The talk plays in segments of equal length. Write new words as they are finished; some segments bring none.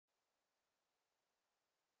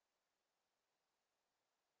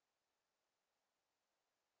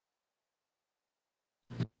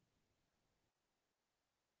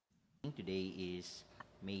Meeting. Today is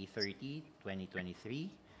May 30, 2023.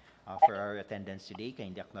 For our attendance today,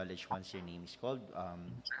 kindly acknowledge once your name is called.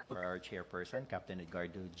 For our chairperson, Captain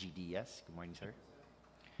Edgardo GDS. Good morning, sir.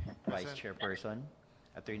 Vice Present. Chairperson,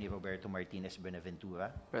 Attorney Roberto Martinez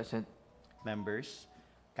Benaventura. Present. Members,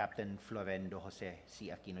 Captain Florendo Jose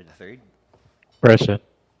C. Aquino III. Present.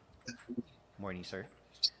 Morning, sir.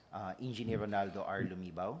 Engineer Ronaldo R.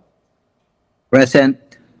 Lumibao.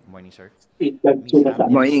 Present. Morning, sir. Miss Good Amneris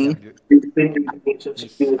morning. Miss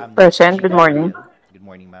Amneris Present. G. Good morning. Gabriel. Good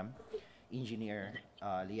morning, ma'am. Engineer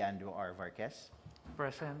Leandro R. Varquez.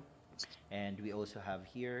 Present. And we also have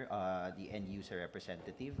here the end user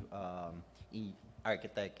representative,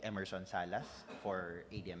 Architect Emerson Salas for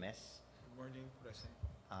ADMS. Good morning, Present.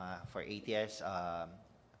 For ATS,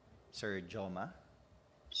 Sir Joma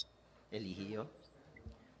Eligio.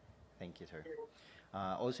 Thank you, sir.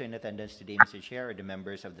 Also in attendance today, Mr. Chair, are the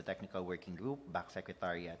members of the Technical Working Group, BAC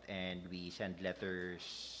Secretariat, and we send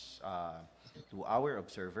letters to our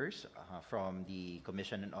observers from the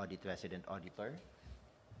Commission and Audit Resident Auditor,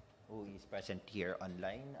 who is present here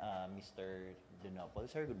online, Mr. Dunopol.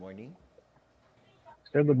 Sir, good morning.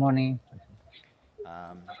 Sir, good morning.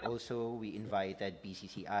 Also, we invited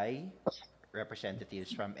PCCI,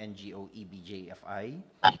 representatives from NGO EBJFI,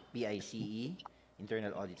 PICE,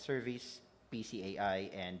 Internal Audit Service, PCAI,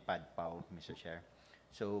 and PADPAO, Mr. Chair.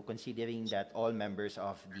 So considering that all members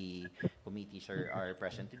of the committee, sir, are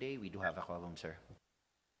present today, we do have a quorum, sir.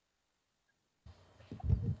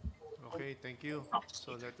 Okay, thank you.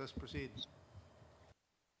 So let us proceed.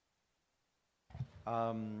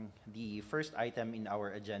 The first item in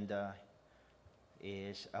our agenda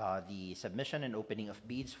is the submission and opening of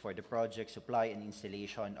bids for the project supply and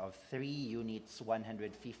installation of 3 units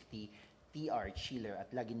 150 TR chiller at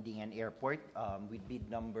Laguindingan Airport with bid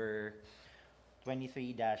number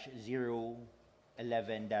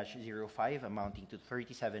 23-011-05 amounting to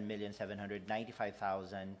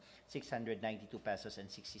 37,795,692 pesos and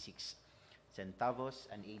 66 centavos,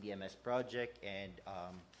 an ADMS project, and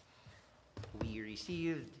we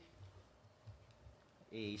received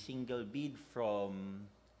a single bid from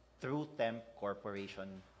True Temp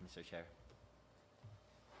Corporation, Mr. Chair.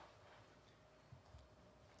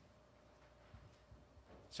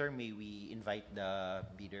 Sir, may we invite the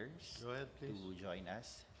bidders Go ahead, please. to join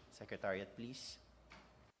us? Secretariat, please.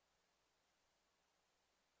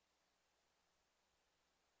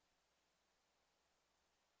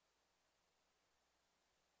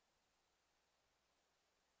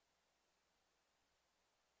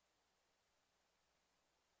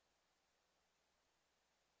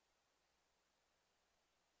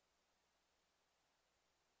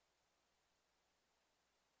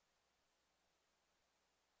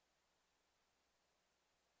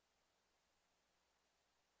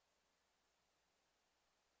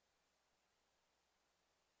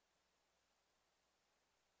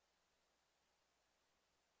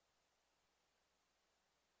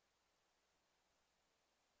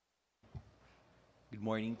 Good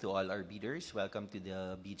morning to all our bidders. Welcome to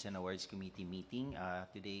the Bids and Awards Committee meeting.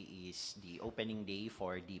 Today is the opening day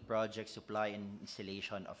for the project supply and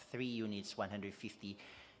installation of 3 units 150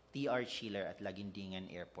 TR chiller at Laguindingan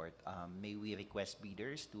Airport. May we request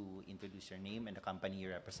bidders to introduce your name and the company you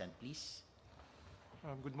represent, please?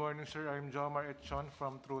 Good morning, sir. I'm Jomar Etchon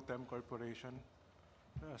from True Temp Corporation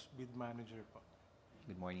as bid manager po.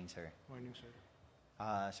 Good morning, sir. Morning, sir.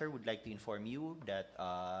 Sir, would like to inform you that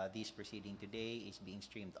this proceeding today is being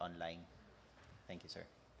streamed online. Thank you, sir.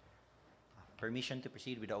 Permission to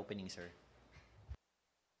proceed with the opening, sir.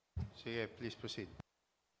 Sige, please proceed.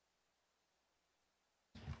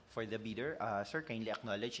 For the bidder, sir, kindly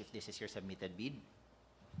acknowledge if this is your submitted bid.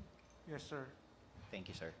 Yes, sir. Thank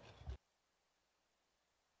you, sir.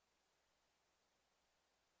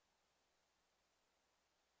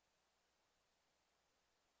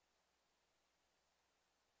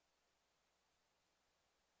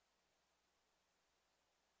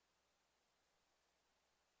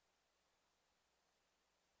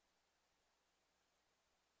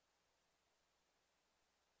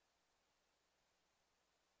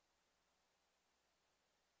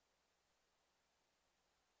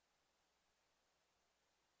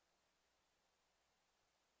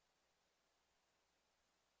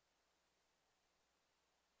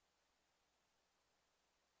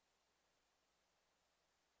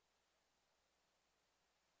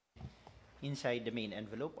 Inside the main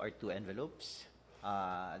envelope are 2 envelopes,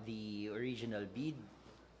 the original bid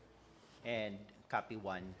and copy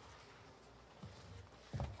 1.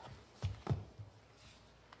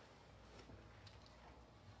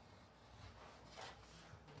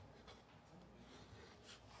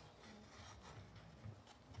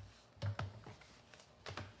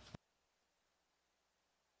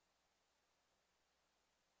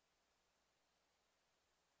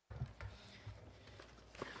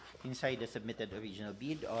 Inside the submitted original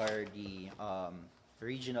bid are the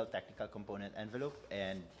regional technical component envelope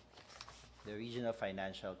and the regional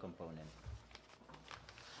financial component.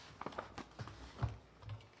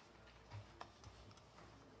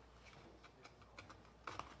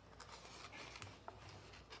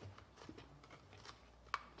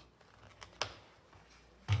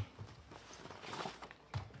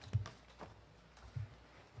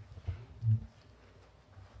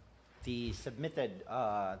 The submitted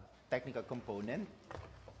technical component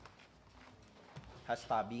has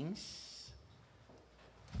tabbings,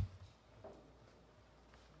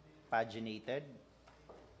 paginated,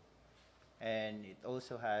 and it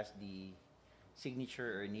also has the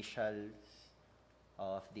signature or initials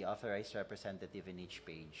of the authorized representative in each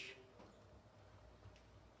page.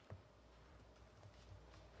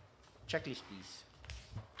 Checklist, please.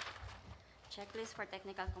 Checklist for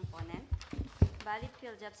technical component. Valid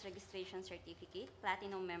PhilJobs registration certificate,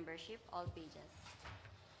 platinum membership, all pages.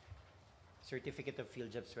 Certificate of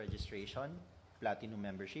PhilJobs registration, platinum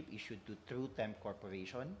membership issued to True Temp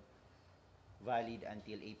Corporation, valid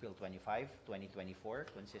until April 25, 2024,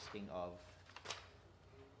 consisting of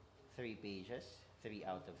 3 pages, 3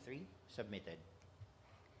 out of 3, submitted.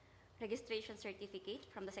 Registration certificate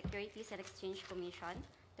from the Securities and Exchange Commission,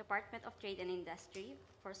 Department of Trade and Industry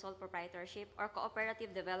for sole proprietorship, or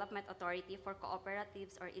Cooperative Development Authority for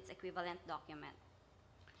cooperatives or its equivalent document.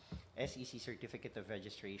 SEC Certificate of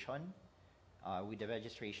Registration with the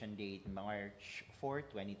registration date March 4,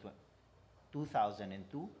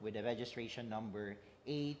 2002 with the registration number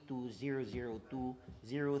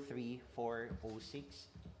A2002-03406,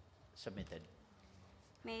 submitted.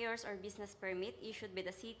 Mayor's or business permit issued by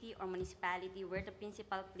the city or municipality where the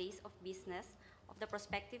principal place of business of the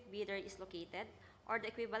prospective bidder is located, or the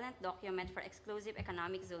equivalent document for exclusive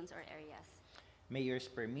economic zones or areas. Mayor's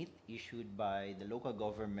permit issued by the local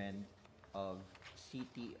government of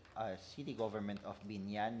city government of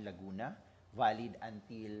Binyan, Laguna, valid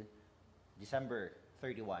until December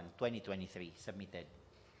 31, 2023, submitted.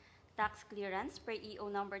 Tax clearance per EO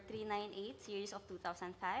number 398 series of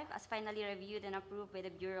 2005 as finally reviewed and approved by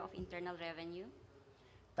the Bureau of Internal Revenue.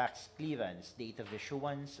 Tax clearance, date of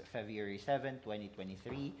issuance, February 7,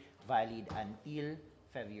 2023, valid until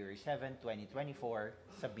February 7, 2024,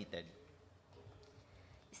 submitted.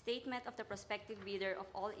 Statement of the prospective bidder of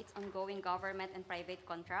all its ongoing government and private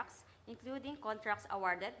contracts, including contracts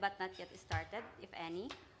awarded but not yet started, if any,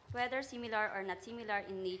 whether similar or not similar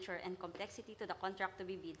in nature and complexity to the contract to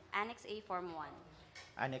be bid. Annex A, Form 1.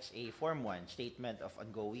 Annex A, Form 1, statement of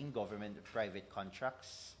ongoing government and private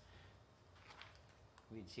contracts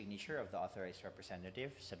with signature of the authorized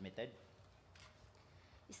representative, submitted.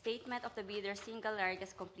 Statement of the bidder's single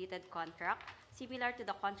largest completed contract, similar to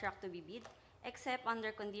the contract to be bid, except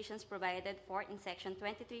under conditions provided for in Section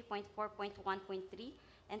 23.4.1.3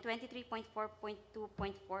 and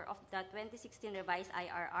 23.4.2.4 of the 2016 revised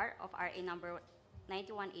IRR of RA number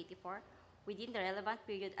 9184 within the relevant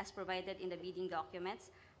period as provided in the bidding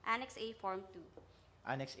documents. Annex A, Form 2.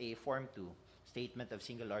 Annex A, Form 2, statement of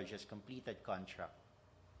single largest completed contract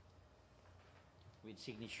with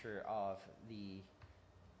signature of the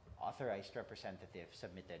authorized representative,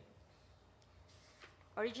 submitted.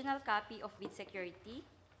 Original copy of bid security,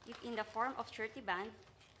 if in the form of surety bond.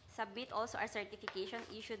 Submit also a certification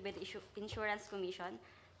issued by the Insurance Commission,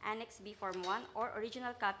 Annex B, Form 1, or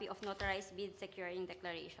original copy of notarized bid securing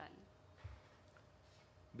declaration.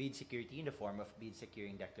 Bid security in the form of bid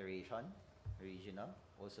securing declaration, original,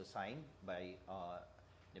 also signed by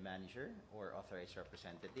the manager or authorized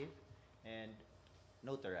representative, and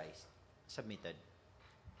notarized, submitted.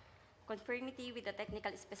 Conformity with the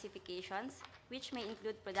technical specifications, which may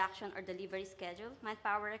include production or delivery schedule,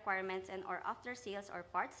 manpower requirements, and or after sales or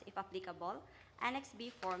parts, if applicable. Annex B,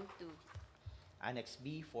 Form 2. Annex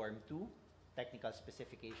B, Form 2, technical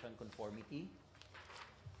specification conformity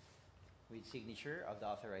with signature of the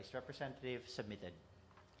authorized representative, submitted.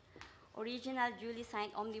 Original duly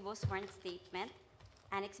signed omnibus warrant statement,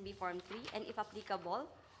 Annex B, Form 3, and if applicable,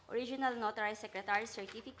 original notarized secretary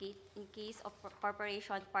certificate in case of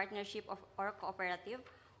corporation, partnership, or cooperative,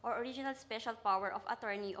 or original special power of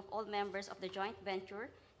attorney of all members of the joint venture,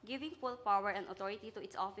 giving full power and authority to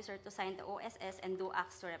its officer to sign the OSS and do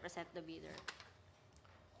acts to represent the bidder.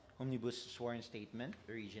 Omnibus sworn statement,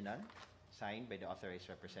 original, signed by the authorized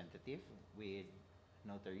representative with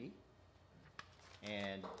notary.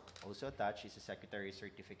 And also attached is a secretary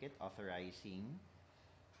certificate authorizing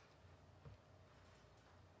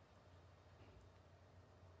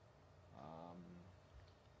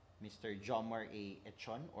Mr. Jomar A.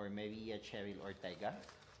 Echon or Maria Cheryl Ortega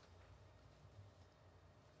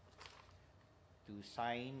to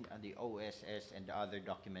sign the OSS and the other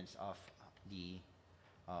documents of the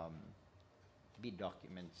bid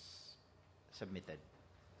documents submitted.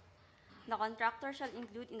 The contractor shall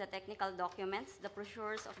include in the technical documents the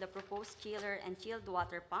brochures of the proposed chiller and chilled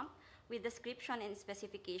water pump with description and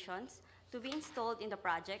specifications to be installed in the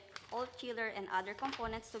project. All chiller and other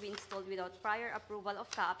components to be installed without prior approval of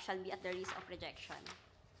CAAP shall be at the risk of rejection.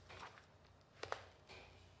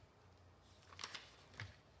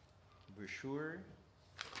 Brochure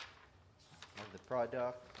of the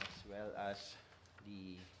product as well as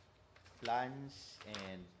the plans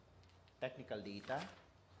and technical data.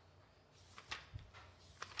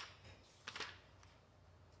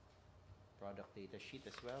 Product data sheet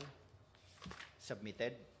as well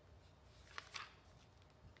submitted.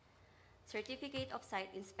 Certificate of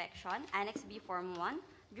Site Inspection, Annex B Form 1,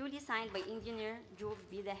 duly signed by Engineer Joe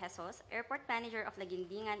B. De Jesus, Airport Manager of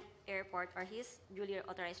Laguindingan Airport or his duly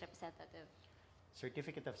authorized representative.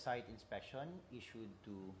 Certificate of Site Inspection issued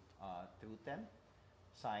to TruTem,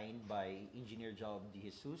 signed by Engineer Job De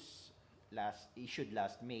Jesus, issued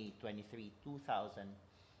last May 23,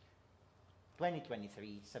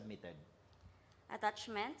 2023, submitted.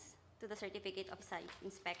 Attachments to the Certificate of Site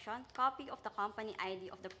Inspection, copy of the company ID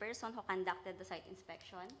of the person who conducted the site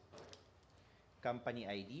inspection, Company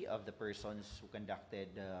ID of the persons who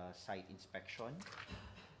conducted the site inspection,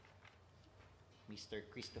 Mr.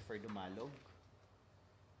 Christopher Dumalog,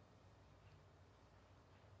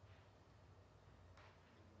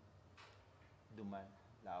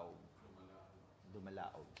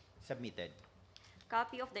 Dumalaog, submitted.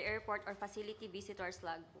 copy of the airport or facility visitor's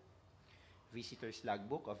logbook, Visitor's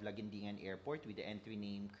logbook of Laguindingan Airport with the entry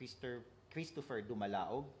name Christopher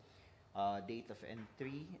Dumalaog, date of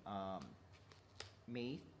entry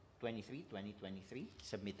May 23, 2023,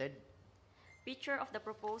 submitted. picture of the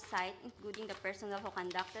proposed site including the personnel who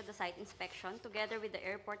conducted the site inspection together with the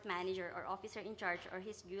airport manager or officer in charge or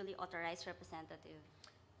his duly authorized representative.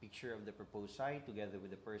 Picture of the proposed site together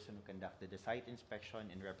with the person who conducted the site inspection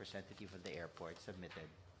and representative of the airport, submitted.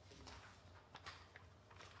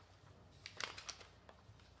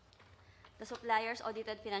 The supplier's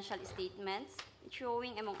audited financial statements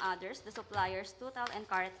showing, among others, the supplier's total and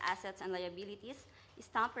current assets and liabilities,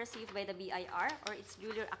 stamp received by the BIR or its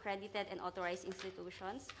duly accredited and authorized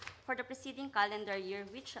institutions for the preceding calendar year,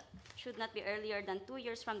 which should not be earlier than 2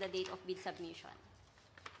 years from the date of bid submission.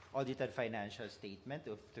 Audited financial statement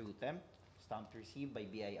of TruTem, stamped received by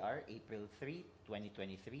BIR, April 3,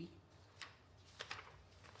 2023,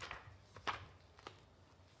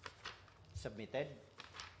 submitted.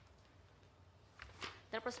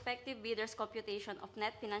 The prospective bidder's computation of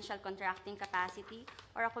net financial contracting capacity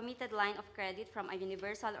or a committed line of credit from a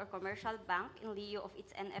universal or commercial bank in lieu of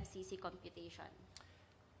its NFCC computation.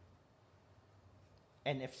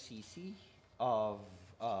 NFCC of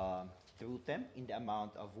TruTem in the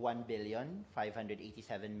amount of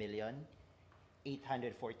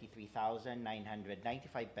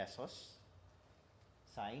 1,587,843,995 pesos,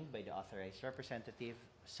 signed by the authorized representative,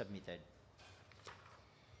 submitted.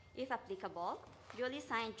 If applicable, duly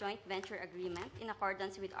signed joint venture agreement in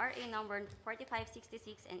accordance with RA number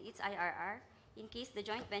 4566 and its IRR in case the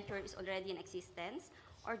joint venture is already in existence,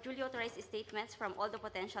 or duly authorized statements from all the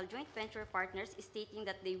potential joint venture partners stating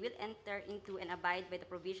that they will enter into and abide by the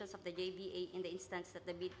provisions of the JVA in the instance that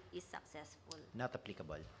the bid is successful. Not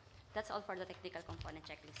applicable. That's all for the technical component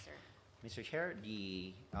checklist, sir. Mr. Chair,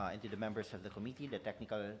 and to the members of the committee, the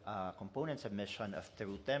technical component submission of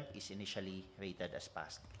TruTem is initially rated as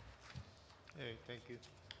passed. Hey, thank you.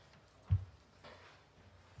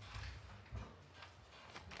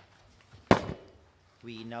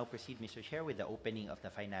 We now proceed, Mr. Chair, with the opening of the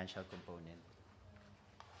financial component.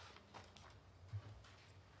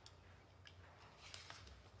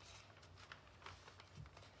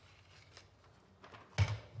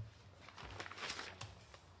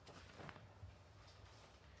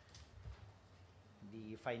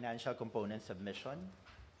 The financial component submission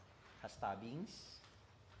has tabbings,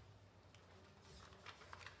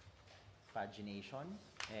 pagination,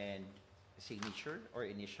 and signature or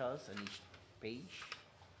initials on each page.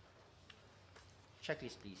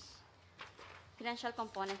 Checklist, please. Financial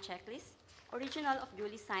component checklist. Original of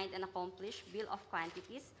duly signed and accomplished bill of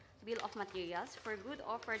quantities, bill of materials for good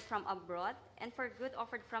offered from abroad and for good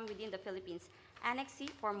offered from within the Philippines. Annex C,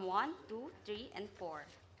 Form 1, 2, 3, and 4.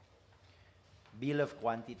 Bill of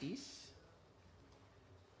quantities,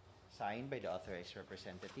 signed by the authorized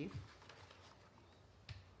representative.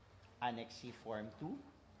 Annex C, Form 2.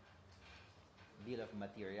 Bill of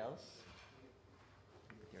materials.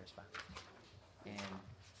 And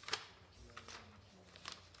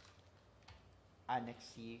Annex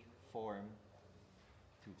C, Form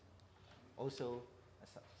also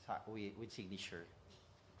with signature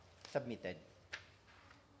submitted.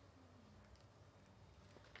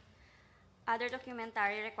 Other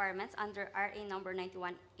documentary requirements under RA number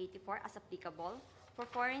 9184 as applicable for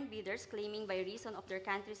foreign bidders claiming by reason of their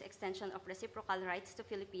country's extension of reciprocal rights to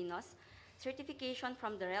Filipinos, certification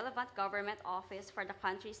from the relevant government office for the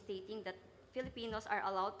country stating that Filipinos are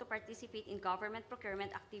allowed to participate in government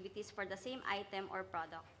procurement activities for the same item or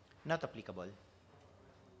product. Not applicable.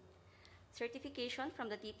 Certification from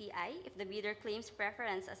the TTI if the bidder claims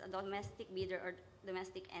preference as a domestic bidder or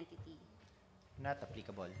domestic entity. Not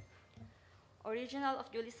applicable. Original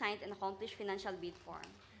of duly signed and accomplished financial bid form.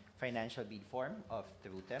 Financial bid form of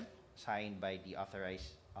TrueTemp, signed by the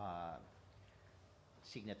authorized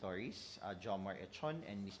signatories, Jomar Echon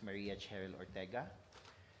and Ms. Maria Cheryl Ortega,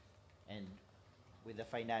 and with the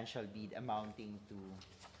financial bid amounting to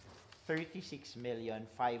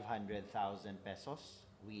 36,500,000 pesos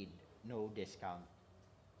with no discount.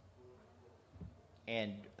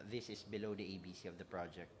 And this is below the ABC of the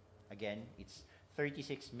project. Again, it's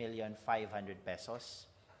 36,500,000 pesos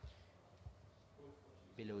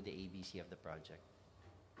below the ABC of the project.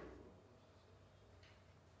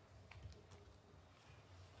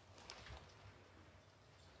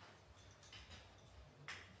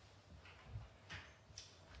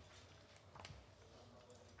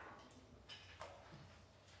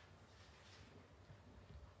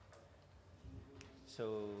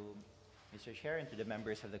 So, Mr. Chair, and to the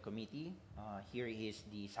members of the committee, here is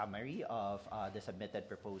the summary of the submitted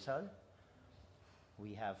proposal.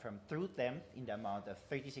 We have from TrueTemp in the amount of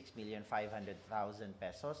 36,500,000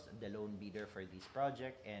 pesos, the lone bidder for this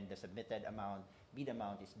project, and the submitted amount, bid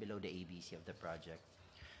amount, is below the ABC of the project.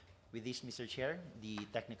 With this, Mr. Chair, the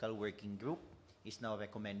technical working group is now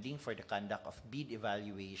recommending for the conduct of bid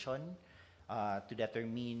evaluation to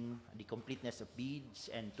determine the completeness of bids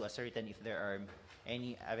and to ascertain if there are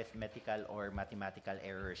any arithmetical or mathematical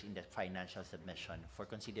errors in the financial submission for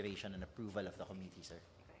consideration and approval of the committee, sir.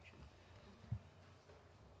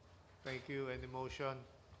 Thank you. Any motion?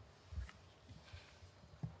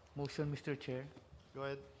 Motion, Mr. Chair. Go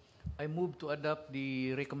ahead. I move to adopt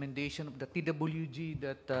the recommendation of the TWG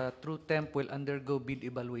that TrueTemp will undergo bid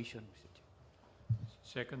evaluation, Mr. Chair.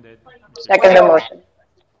 Seconded. Second the motion.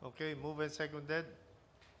 Okay, move and seconded.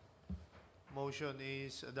 Motion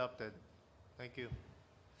is adopted. Thank you.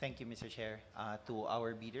 Thank you, Mr. Chair. To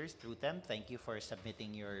our bidders, TrueTemp, thank you for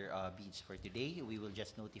submitting your bids for today. We will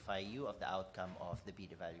just notify you of the outcome of the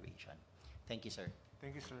bid evaluation. Thank you, sir.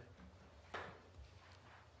 Thank you, sir.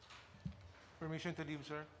 Permission to leave,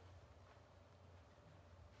 sir.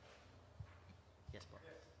 Yes, po.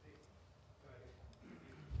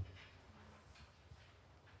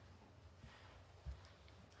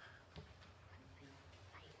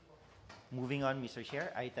 Moving on, Mr.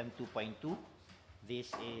 Chair, item 2.2.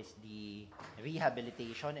 This is the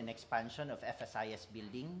rehabilitation and expansion of FSIS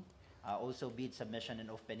building. Also bid submission and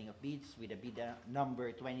opening of bids with a bid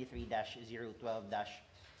number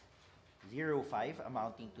 23-012-05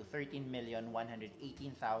 amounting to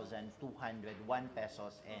 13,118,201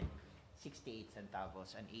 pesos and 68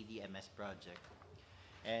 centavos, an ADMS project.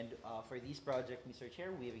 And for this project, Mr.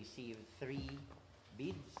 Chair, we received 3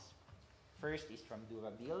 bids. First is from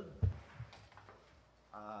DuraBuild.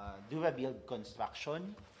 DuraBuild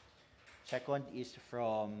Construction. Second is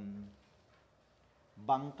from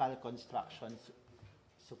Bangkal Construction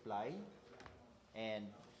Supply. And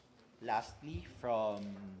lastly,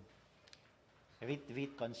 from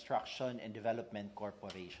Ritvit Construction and Development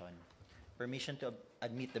Corporation. Permission to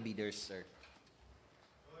admit the bidders, sir.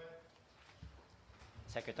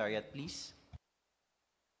 Secretariat, please.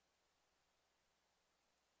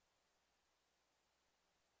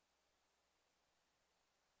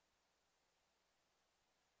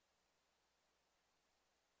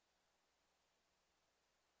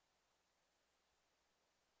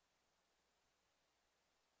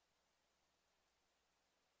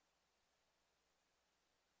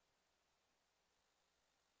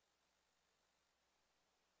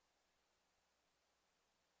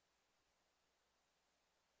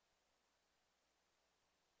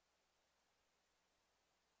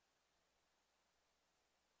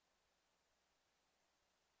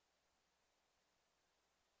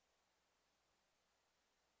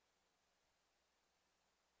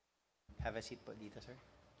 Have a seat po dito, sir.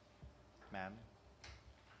 Ma'am.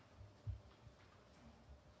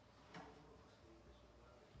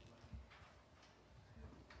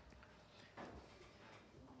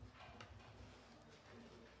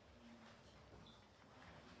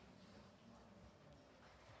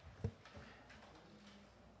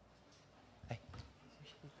 Ay,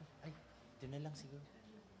 doon na lang siguro.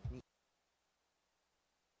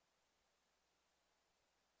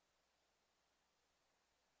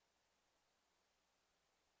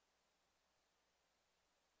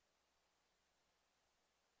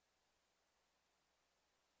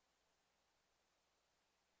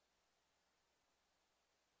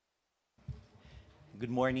 Good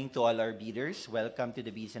morning to all our bidders. Welcome to the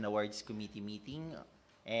Bids and Awards Committee meeting.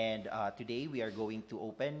 And today we are going to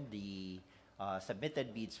open the submitted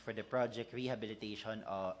bids for the project rehabilitation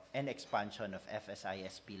and expansion of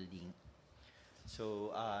FSIS building. So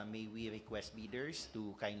may we request bidders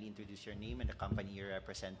to kindly introduce your name and the company you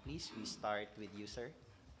represent, please. We start with you, sir.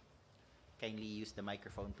 Kindly use the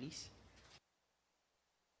microphone, please.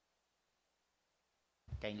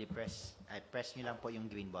 Kindly press nyo lang po yung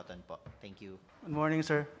green button po. Thank you. Good morning,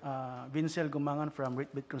 sir. Vincel Gumangan from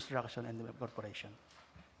Ritbit Construction and Development Corporation.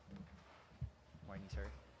 Morning, sir.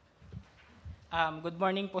 Good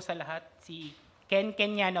morning po sa lahat. Si Ken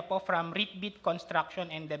Kenyano po from Ritbit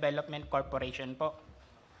Construction and Development Corporation po.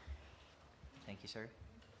 Thank you, sir.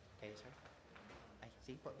 Kayo, sir? Ay,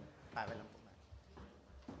 sige po. Para lang po.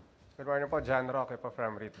 Good morning po, John Roque po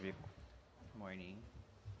from Ritbit. Morning.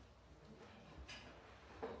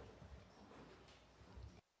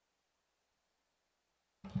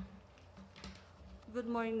 Good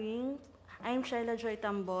morning. I'm Shaila Joy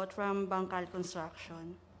Tambot from Bangkal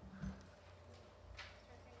Construction.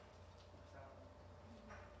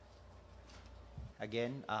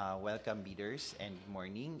 Again, welcome bidders and good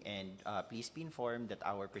morning, and please be informed that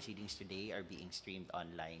our proceedings today are being streamed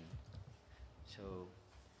online. So,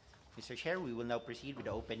 Mr. Chair, we will now proceed with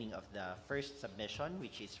the opening of the first submission,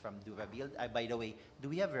 which is from Durabuild. By the way, do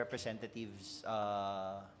we have representatives,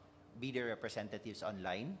 bidder representatives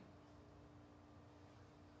online?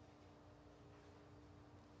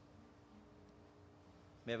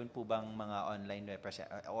 Meron po bang mga online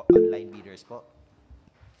bidders po?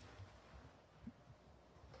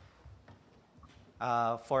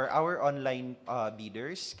 For our online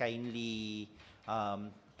bidders, kindly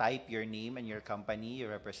type your name and your company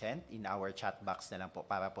you represent in our chat box na lang po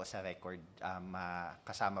para po sa record,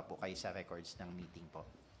 kasama po kayo sa records ng meeting po.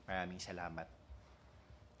 Maraming salamat.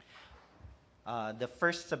 The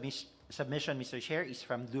first submission, Mr. Chair, is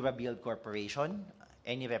from Durabuild Corporation.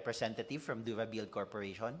 Any representative from Durabuild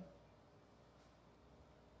Corporation?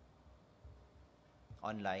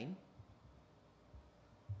 Online?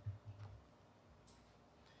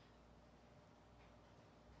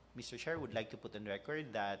 Mr. Chair, would like to put on record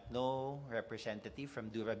that no representative from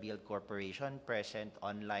Durabuild Corporation present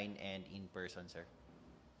online and in person, sir.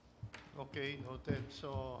 Okay, noted.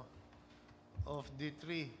 So, of the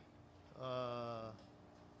three,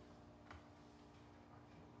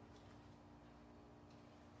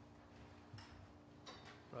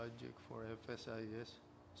 project for FSIS.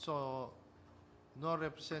 So, no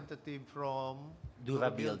representative from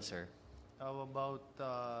Durabuild, sir. How about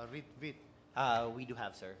Ritbit? We do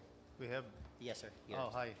have, sir. We have, Yes, sir. Here. oh,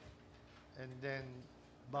 hi. And then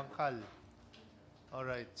Bangkal. All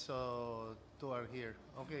right, so two are here.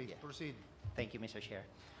 Okay, Yeah. proceed. Thank you, Mr. Chair.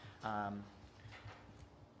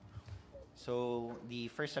 So the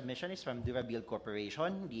first submission is from Durabuild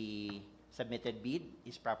Corporation. The submitted bid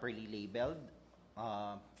is properly labeled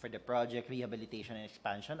for the project rehabilitation and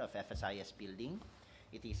expansion of FSIS building.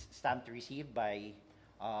 It is stamped received by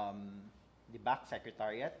the BAC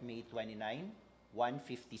Secretariat, May 29,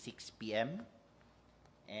 1:56 p.m.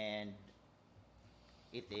 And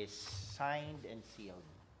it is signed and sealed.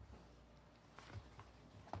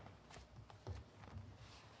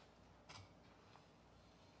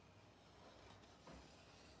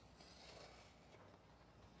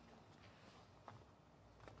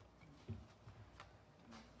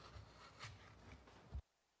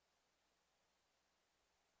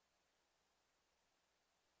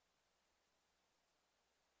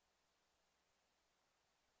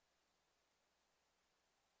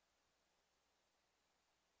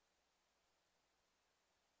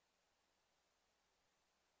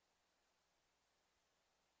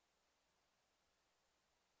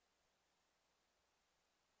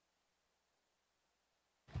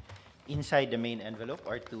 Inside the main envelope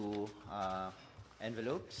are two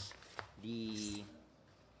envelopes. The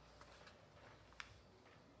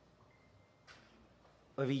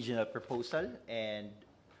original proposal and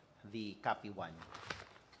the copy one.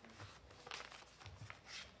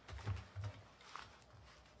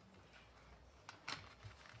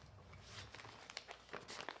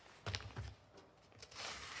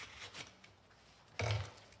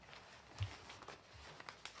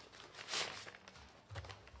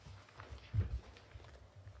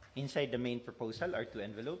 Inside the main proposal are two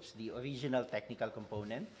envelopes, the original technical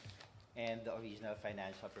component and the original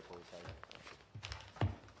financial proposal.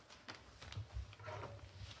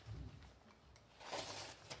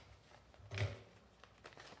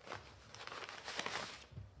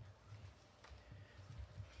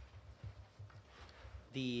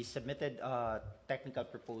 The submitted technical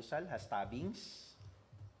proposal has tabbings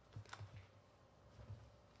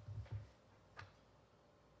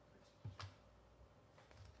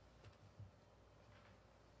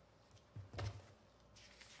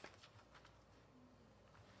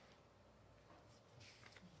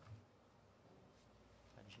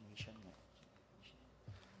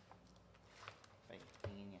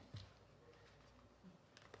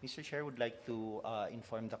Mr. Chair, would like to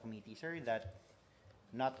inform the committee, sir, that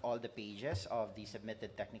not all the pages of the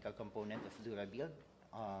submitted technical component of DuraBuild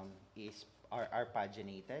are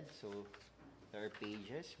paginated. So there are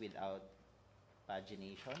pages without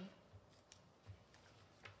pagination.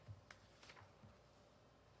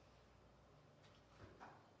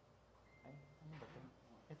 Ay, ano ba to?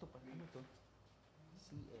 Ito pa, ano to?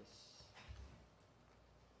 CS.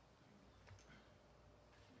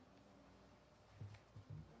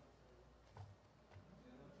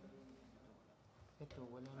 Ito,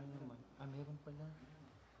 wala na naman. Meron pala.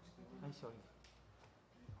 Ay, sorry.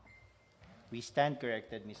 We stand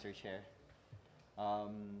corrected, Mr. Chair.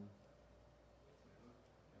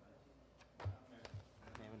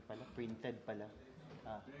 Meron pala, printed pala.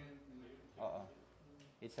 Oo.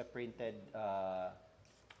 It's a printed,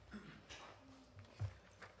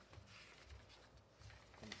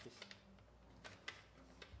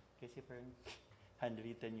 kasi parang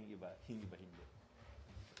handwritten yung iba hindi.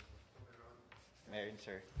 Meron,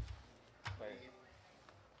 sir.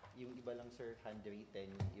 Yung iba lang, sir,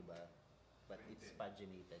 handwritten yung iba, but it's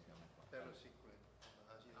paginated naman po. Pero secret.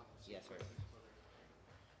 Yes, sir.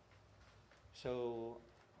 So,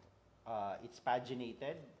 it's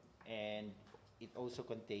paginated, and it also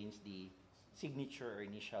contains the signature or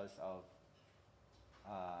initials of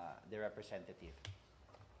the representative,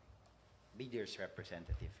 bidder's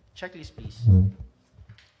representative. Checklist, please.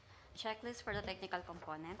 Checklist for the technical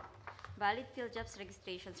component. Valid field jobs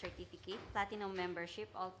registration certificate, platinum membership,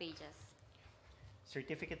 all pages.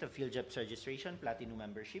 Certificate of Field Jobs Registration, Platinum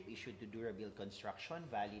Membership, issued to DuraBuild Construction,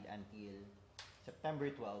 valid until September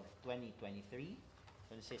 12, 2023,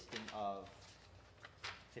 consisting of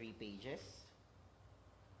 3 pages,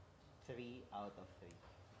 3 out of 3.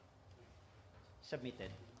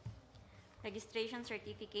 Submitted. Registration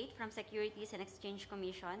certificate from Securities and Exchange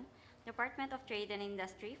Commission, Department of Trade and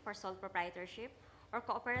Industry for sole proprietorship, or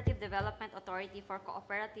Cooperative Development Authority for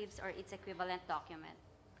cooperatives or its equivalent document.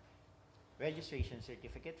 Registration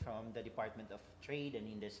certificate from the Department of Trade and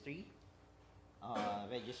Industry,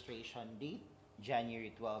 registration date,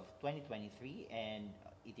 January 12, 2023, and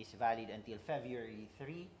it is valid until February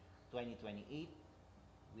 3, 2028,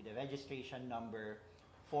 with a registration number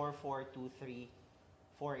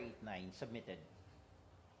 4423489, submitted.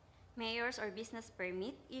 Mayor's or business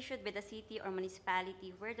permit issued by the city or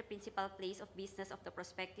municipality where the principal place of business of the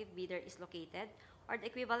prospective bidder is located, or the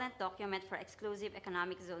equivalent document for exclusive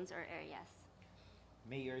economic zones or areas.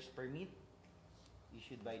 Mayor's permit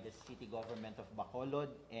issued by the city government of Bacolod,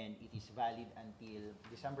 and it is valid until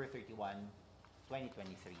December 31,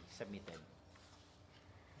 2023, submitted.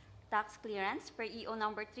 Tax clearance per EO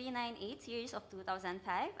number 398 series of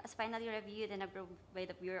 2005 as finally reviewed and approved by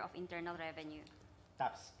the Bureau of Internal Revenue.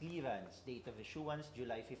 Tax clearance, date of issuance,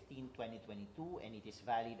 July 15, 2022, and it is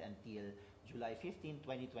valid until July 15,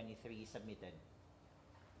 2023, submitted.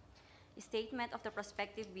 Statement of the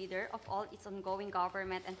prospective bidder of all its ongoing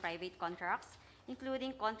government and private contracts,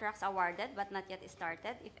 including contracts awarded but not yet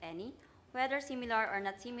started, if any, whether similar or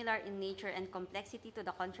not similar in nature and complexity to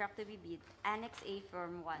the contract to be bid, Annex A,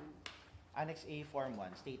 Form 1. Annex A, Form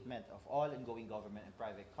 1, statement of all ongoing government and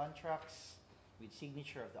private contracts with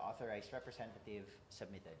signature of the authorized representative,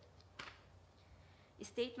 submitted.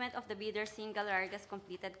 Statement of the bidder's single largest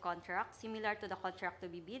completed contract similar to the contract to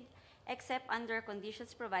be bid, except under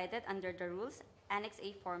conditions provided under the rules, Annex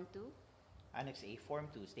A, Form 2. Annex A, Form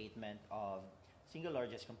 2, statement of single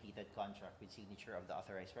largest completed contract with signature of the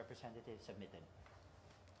authorized representative, submitted.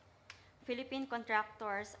 Philippine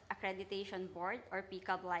Contractors Accreditation Board or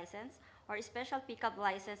PCAB license or special PCAB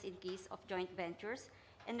license in case of joint ventures,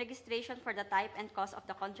 and registration for the type and cost of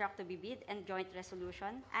the contract to be bid and joint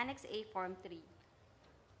resolution, Annex A, Form 3.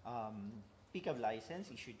 PCAB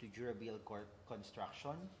license issued to DuraBuild Corp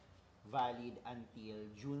Construction, valid until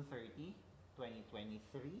June 30,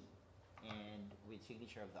 2023, and with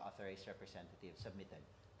signature of the authorized representative, submitted.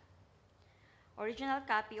 Original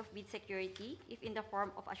copy of bid security, if in the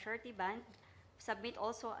form of a surety bond, submit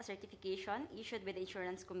also a certification issued by the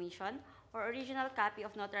Insurance Commission, or original copy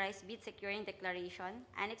of notarized bid securing declaration,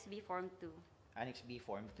 Annex B, Form 2. Annex B,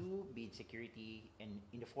 Form 2, bid security in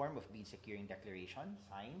the form of bid securing declaration,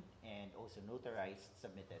 signed, and also notarized,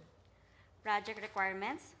 submitted. Project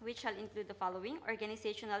requirements, which shall include the following: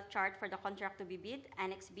 organizational chart for the contract to be bid,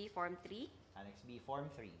 Annex B, Form 3. Annex B, Form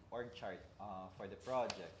 3, org chart for the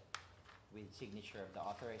project with signature of the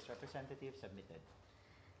authorized representative, submitted.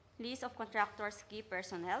 List of contractors' key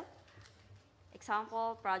personnel.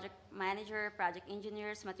 Example, project manager, project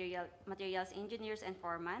engineers, materials engineers, and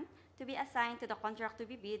foreman, to be assigned to the contract to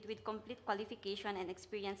be bid with complete qualification and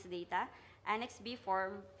experience data Annex B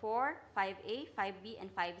Form 4, 5A, 5B, and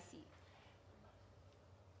 5C.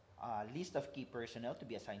 List of key personnel to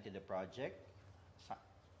be assigned to the project,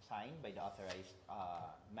 signed by the authorized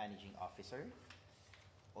managing officer.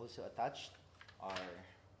 Also attached are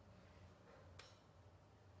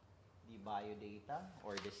the biodata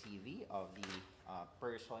or the CV of the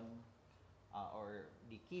person or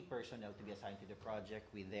the key personnel to be assigned to the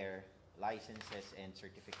project with their licenses and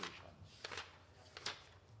certifications.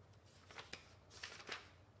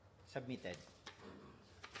 Submitted.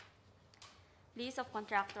 List of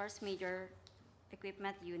contractors' major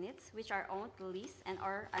equipment units which are owned, leased, and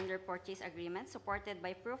or under purchase agreement supported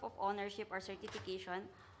by proof of ownership or certification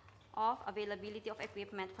of availability of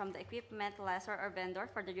equipment from the equipment lessor or vendor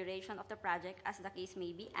for the duration of the project as the case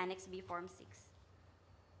may be, Annex B Form 6.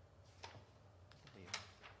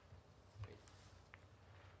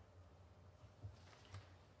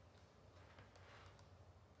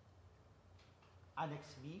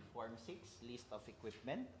 Annex B, Form 6, list of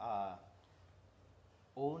equipment,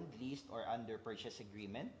 owned, leased, or under purchase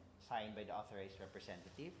agreement, signed by the authorized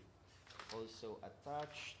representative. Also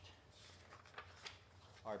attached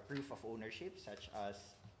are proof of ownership, such as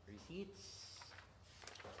receipts,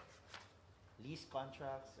 lease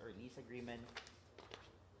contracts, or lease agreement.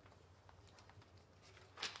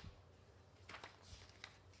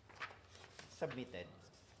 Submitted.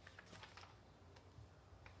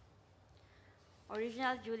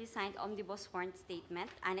 Original duly signed omnibus warrant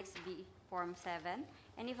statement, Annex B Form 7,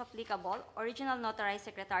 and if applicable, original notarized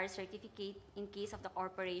secretary certificate in case of the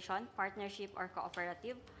corporation, partnership, or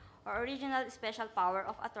cooperative, or original special power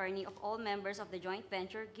of attorney of all members of the joint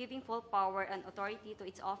venture giving full power and authority to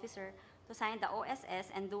its officer to sign the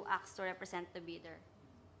OSS and do acts to represent the bidder.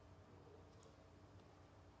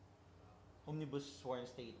 Omnibus sworn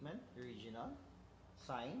statement, original,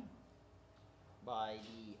 signed by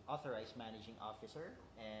the authorized managing officer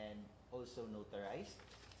and also notarized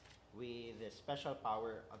with the special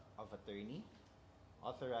power of attorney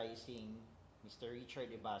authorizing Mr. Richard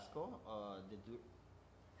Ibasco, the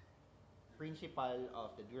principal of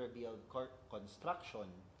the Durable Construction,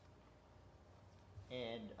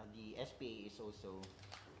 and the SPA is also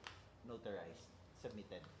notarized,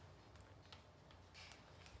 submitted.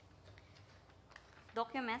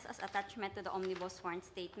 Documents as attachment to the omnibus warrant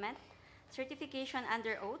statement, certification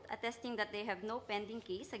under oath attesting that they have no pending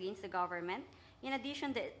case against the government, in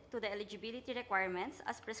addition to the eligibility requirements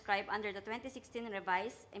as prescribed under the 2016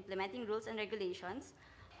 revised implementing rules and regulations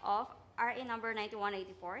of RA number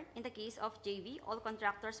 9184. In the case of JV, all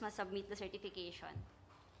contractors must submit the certification.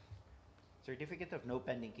 Certificate of no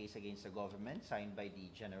pending case against the government, signed by the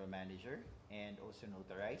general manager and also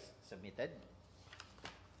notarized, submitted.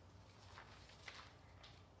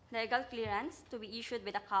 Legal clearance to be issued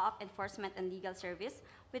by the CAAP Enforcement and Legal Service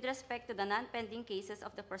with respect to the non-pending cases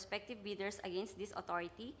of the prospective bidders against this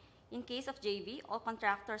authority. In case of JV, all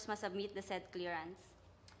contractors must submit the said clearance.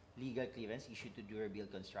 Legal clearance issued to Durable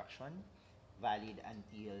Construction, valid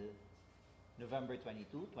until November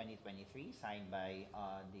 22, 2023, signed by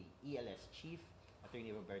the ELS Chief,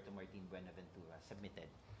 Attorney Roberto Martin Buenaventura, submitted.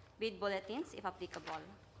 Bid bulletins, if applicable.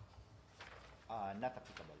 Not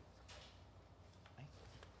applicable. Ay,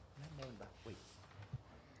 meron ba? Wait.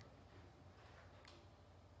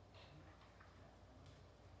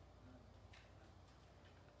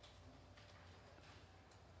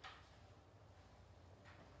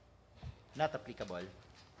 Not applicable.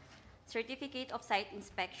 Certificate of Site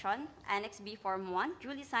Inspection, Annex B Form 1,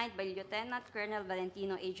 duly signed by Lieutenant Colonel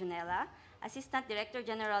Valentino A. Junella, Assistant Director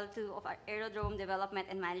General 2 of Aerodrome Development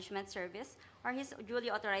and Management Service, or his duly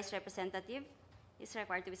authorized representative, is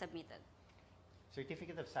required to be submitted.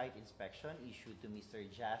 Certificate of Site Inspection issued to Mr.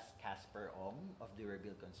 Jas Casper Ong of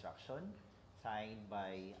Durable Construction, signed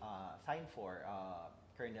for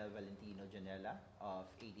Colonel Valentino Janela of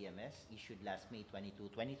ADMS, issued last May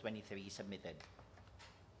 22, 2023, submitted.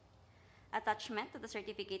 Attachment to the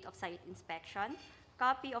Certificate of Site Inspection,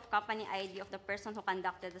 copy of company ID of the person who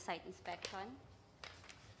conducted the site inspection,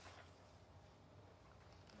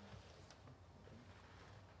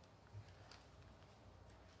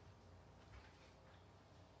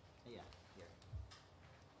 Yeah, here.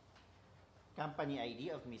 Company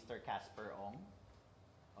ID of Mr. Casper Ong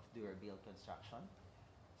of Durable Construction,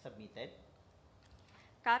 submitted.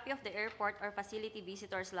 copy of the airport or facility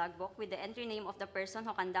visitor's logbook with the entry name of the person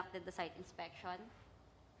who conducted the site inspection,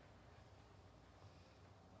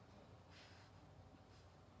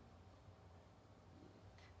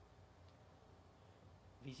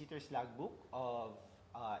 Visitor's logbook of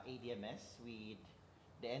ADMS with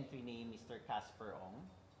the entry name Mr. Casper Ong,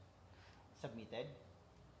 submitted.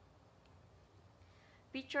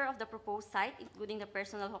 Picture of the proposed site, including the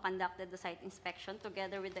personnel who conducted the site inspection,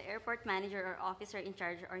 together with the airport manager or officer in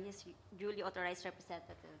charge or his duly authorized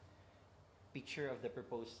representative. Picture of the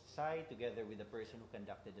proposed site together with the person who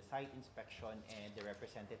conducted the site inspection and the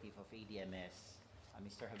representative of ADMS,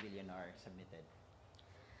 Mr. Javillan, are submitted.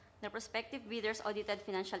 The prospective bidders' audited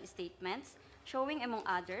financial statements, showing, among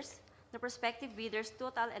others, the prospective bidders'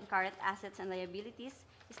 total and current assets and liabilities,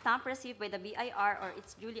 stamp received by the BIR or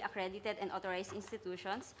its duly accredited and authorized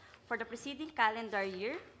institutions for the preceding calendar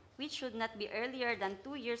year, which should not be earlier than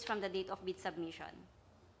 2 years from the date of bid submission.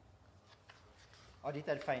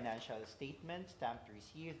 Audited financial statement stamped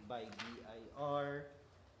received by BIR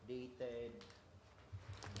dated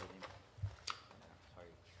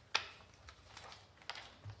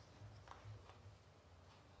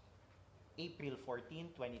April 14,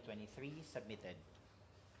 2023, submitted.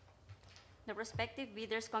 The prospective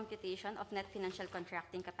bidders' computation of net financial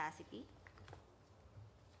contracting capacity,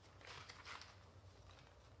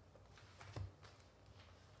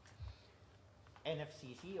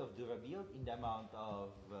 NFCC of Durabuild in the amount of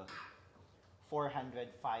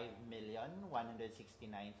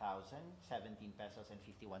 405,169,017 pesos and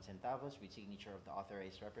 51 centavos with signature of the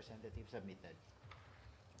authorized representative, submitted.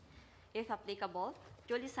 if applicable,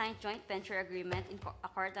 duly signed joint venture agreement in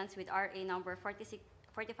accordance with RA number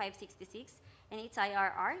 4566 and its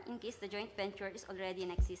IRR in case the joint venture is already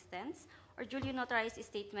in existence, or duly notarized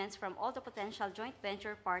statements from all the potential joint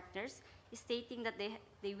venture partners stating that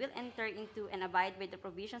they will enter into and abide by the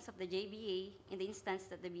provisions of the JBA in the instance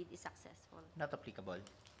that the bid is successful. Not applicable.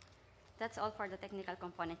 That's all for the technical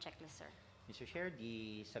component checklist, sir. Mr. Chair,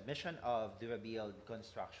 the submission of Durabuild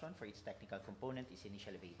Construction for its technical component is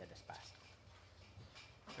initially rated as passed.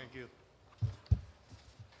 Thank you.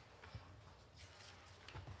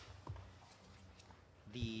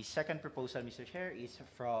 The second proposal, Mr. Chair, is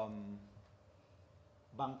from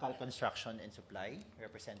Bangkal Construction and Supply.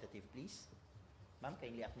 Representative, please. Ma'am,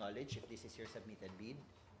 kindly acknowledge if this is your submitted bid.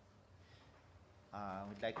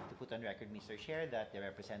 We'd like to put on record, Mr. Chair, that the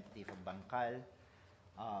representative of Bangkal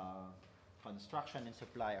Construction and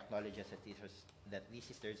Supply acknowledges that this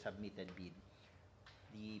is their submitted bid.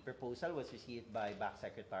 The proposal was received by BAC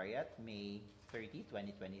Secretariat May 30,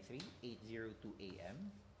 2023, 8:02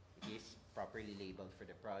 a.m. It is properly labeled for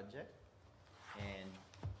the project, and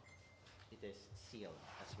it is sealed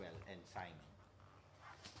as well and signed.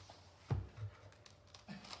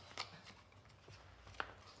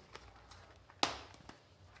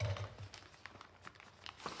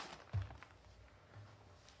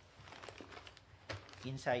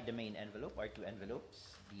 Inside the main envelope are two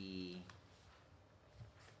envelopes. The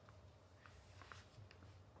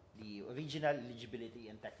original eligibility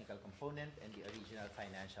and technical component and the original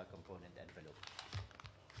financial component envelope.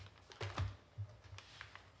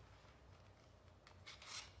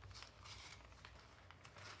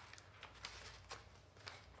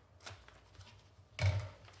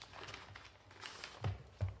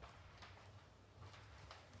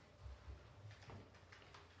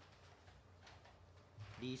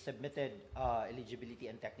 The submitted eligibility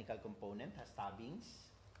and technical component has tabbings,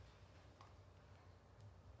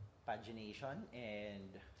 pagination,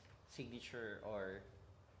 and signature or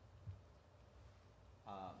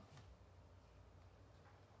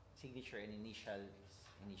signature and initials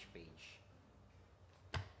in each page.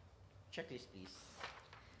 Checklist, please.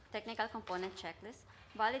 Technical component checklist,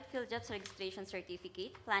 valid field jobs registration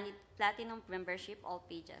certificate, platinum membership, all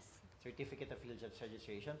pages. Certificate of Field Jobs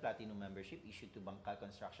Registration, Platinum Membership, issued to Bangkal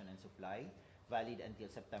Construction and Supply, valid until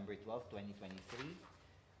September 12, 2023.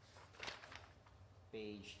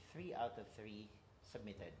 Page 3 out of 3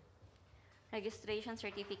 submitted. Registration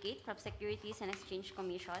certificate from Securities and Exchange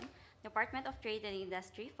Commission, Department of Trade and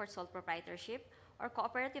Industry for sole proprietorship, or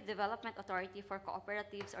Cooperative Development Authority for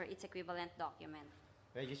cooperatives or its equivalent document.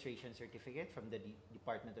 Registration certificate from the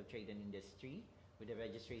Department of Trade and Industry with the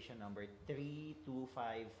registration number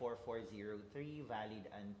 3254403, valid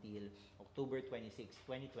until October 26,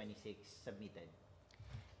 2026, submitted.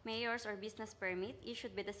 Mayor's or business permit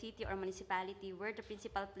issued by the city or municipality where the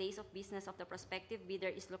principal place of business of the prospective bidder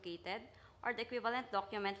is located, or the equivalent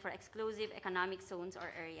document for exclusive economic zones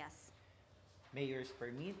or areas. Mayor's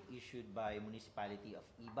permit issued by Municipality of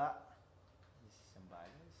Iba, this is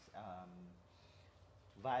Zambales,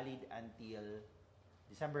 valid until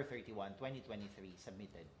December 31, 2023,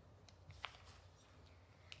 submitted.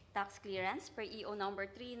 Tax clearance per EO number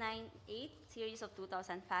 398, series of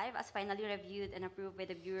 2005, as finally reviewed and approved by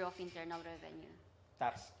the Bureau of Internal Revenue.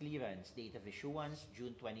 Tax clearance, date of issuance,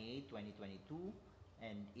 June 28, 2022,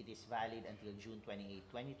 and it is valid until June 28,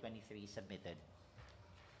 2023, submitted.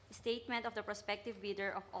 Statement of the prospective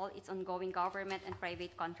bidder of all its ongoing government and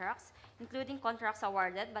private contracts, including contracts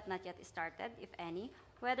awarded but not yet started, if any,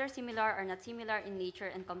 whether similar or not similar in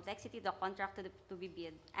nature and complexity to the contract to be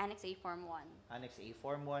bid. Annex A, Form 1. Annex A,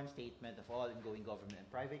 Form 1, statement of all ongoing government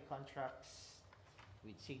and private contracts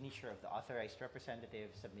with signature of the authorized representative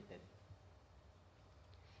submitted.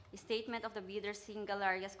 Statement of the bidder's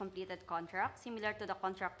singularious completed contract, similar to the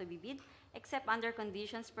contract to be bid, except under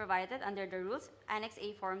conditions provided under the rules. Annex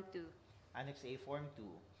A, Form 2. Annex A, Form 2,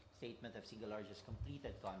 statement of single largest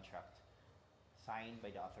completed contract, signed by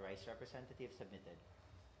the authorized representative submitted.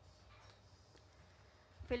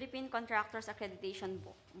 Philippine Contractors Accreditation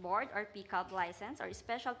Board or PCAAB license or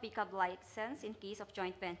special PCAAB license in case of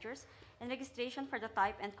joint ventures and registration for the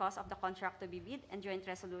type and cost of the contract to be bid and joint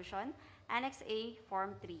resolution. Annex A,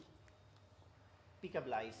 Form 3. PCAAB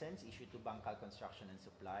license issued to Bangkal Construction and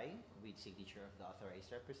Supply with signature of the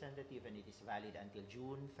authorized representative, and it is valid until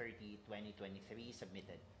June 30, 2023,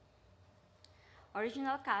 submitted.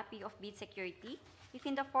 Original copy of bid security, if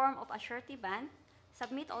in the form of a surety bond,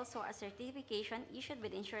 submit also a certification issued by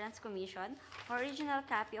the Insurance Commission or original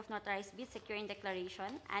copy of notarized bid securing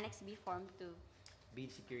declaration, Annex B, Form 2.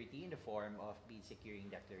 Bid security in the form of bid securing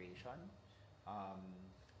declaration,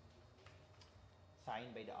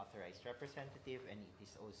 signed by the authorized representative, and it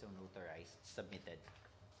is also notarized, submitted.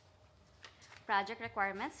 Project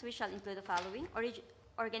requirements, we shall include the following.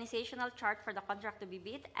 Organizational chart for the contract to be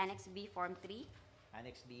bid, Annex B, Form 3.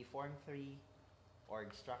 Annex B, Form 3,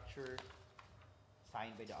 org structure,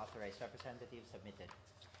 signed by the authorized representative, submitted.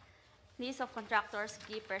 List of contractors,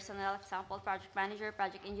 key personnel, example, project manager,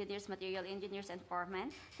 project engineers, material engineers, and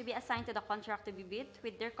foremen to be assigned to the contract to be bid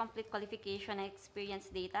with their complete qualification and experience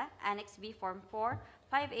data, Annex B, Form 4,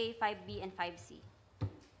 5A, 5B, and 5C.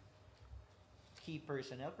 Key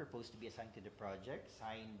personnel proposed to be assigned to the project,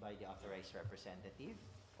 signed by the authorized representative.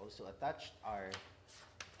 Also attached are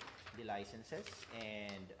the licenses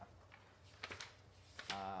and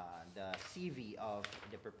the CV of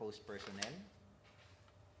the proposed personnel.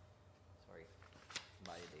 Sorry,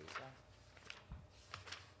 biodata,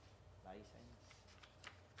 license,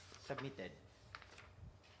 submitted.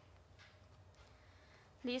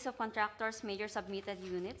 List of contractors' major submitted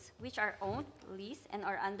units, which are owned, leased, and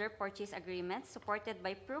are under purchase agreements, supported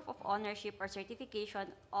by proof of ownership or certification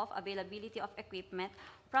of availability of equipment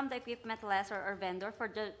from the equipment lessor or vendor for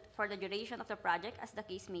the duration of the project, as the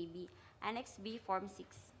case may be. Annex B, Form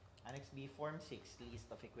 6. Annex B, Form 6, list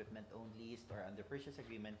of equipment owned, leased, or under purchase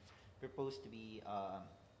agreement proposed to be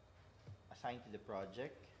assigned to the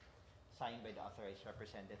project, signed by the authorized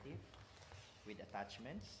representative with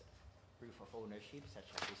attachments, proof of ownership such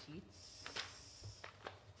as receipts,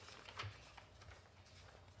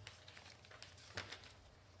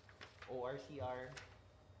 ORCR,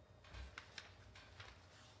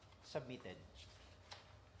 submitted.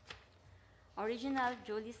 Original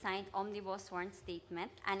duly signed omnibus sworn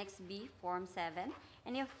statement, Annex B, Form 7,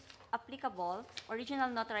 and if applicable, original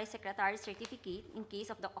notarized secretary certificate in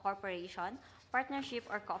case of the corporation, partnership,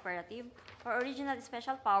 or cooperative, or original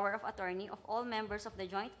special power of attorney of all members of the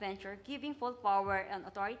joint venture, giving full power and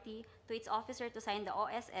authority to its officer to sign the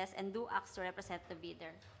OSS and do acts to represent the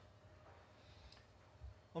bidder.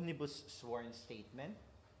 Omnibus sworn statement,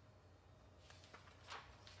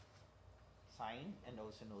 signed and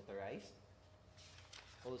also notarized.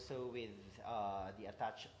 Also with the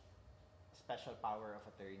attached special power of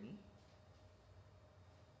attorney,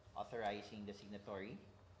 authorizing the signatory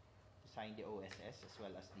to sign the OSS as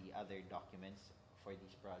well as the other documents for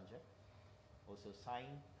this project. Also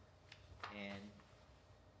signed and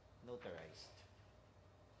notarized.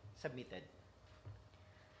 Submitted.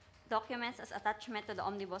 Documents as attachment to the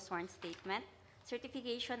omnibus sworn statement,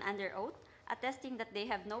 certification under oath, attesting that they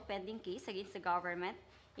have no pending case against the government,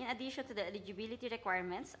 in addition to the eligibility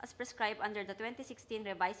requirements as prescribed under the 2016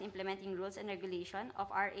 Revised Implementing Rules and Regulation of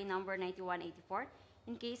RA number 9184.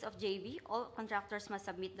 In case of JV, all contractors must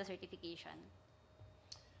submit the certification.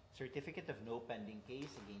 Certificate of no pending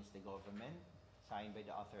case against the government, signed by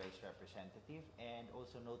the authorized representative and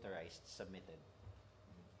also notarized, submitted.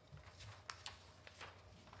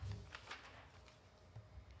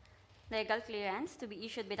 Legal clearance to be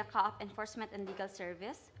issued by the CAAP Enforcement and Legal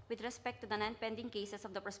Service with respect to the non-pending cases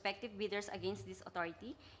of the prospective bidders against this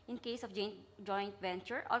authority. In case of joint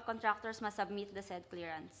venture, all contractors must submit the said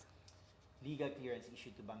clearance. Legal clearance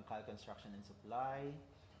issued to Bangkal Construction and Supply,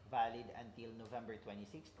 valid until November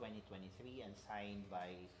 26, 2023, and signed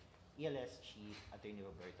by ELS Chief Attorney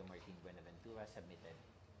Roberto Martin Buenaventura, submitted.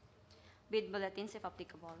 Bid bulletins if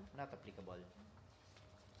applicable. Not applicable.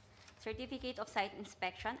 Certificate of Site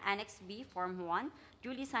Inspection, Annex B, Form 1,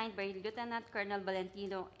 duly signed by Lieutenant Colonel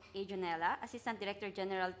Valentino A. Junella, Assistant Director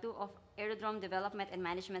General 2 of Aerodrome Development and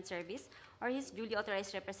Management Service, or his duly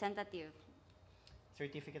authorized representative.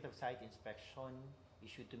 Certificate of Site Inspection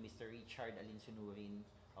issued to Mr. Richard Alinsunurin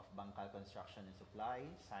of Bangkal Construction and Supply,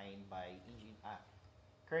 signed by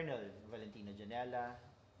Colonel Valentino Janela,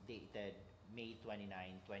 dated May 29,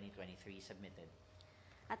 2023, submitted.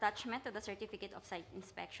 Attachment to the Certificate of Site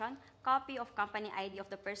Inspection, copy of company ID of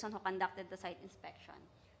the person who conducted the site inspection.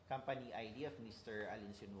 Company ID of Mr.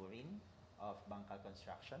 Alinsunurin of Bangkal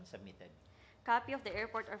Construction, submitted. Copy of the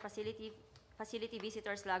airport or facility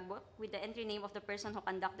visitor's logbook with the entry name of the person who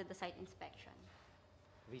conducted the site inspection.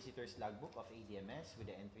 Visitor's logbook of ADMS with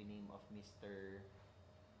the entry name of Mr.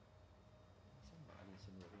 Saan ba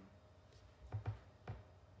Alinsunurin?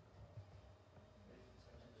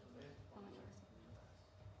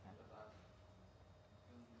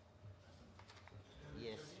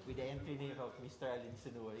 Yes, with the entry name of Mr.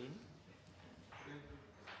 Alinsunurin.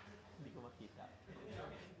 Hindi ko makita.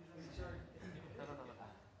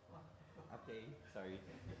 Okay, sorry.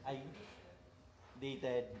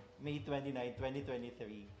 Dated May 29,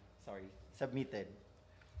 2023. Sorry, submitted.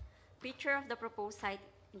 Picture of the proposed site,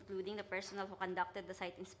 including the personnel who conducted the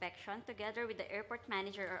site inspection, together with the airport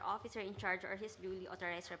manager or officer in charge or his duly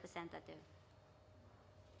authorized representative.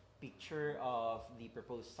 Picture of the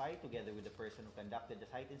proposed site together with the person who conducted the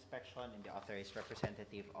site inspection and the authorized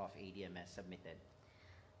representative of ADMS, submitted.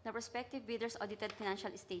 The prospective bidder's audited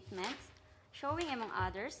financial statements, showing, among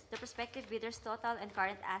others, the prospective bidder's total and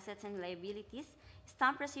current assets and liabilities,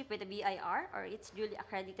 stamp received by the BIR or its duly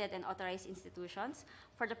accredited and authorized institutions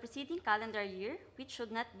for the preceding calendar year, which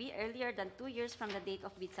should not be earlier than 2 years from the date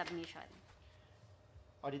of bid submission.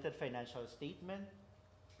 Audited financial statement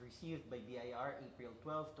received by BIR April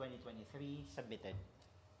 12, 2023, submitted.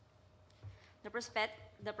 The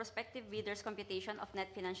prospective bidder's computation of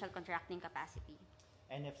net financial contracting capacity.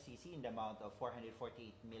 NFCC in the amount of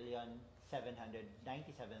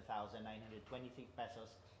 448,797,923 pesos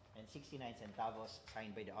and 69 centavos,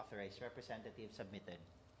 signed by the authorized representative, submitted.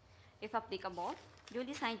 If applicable,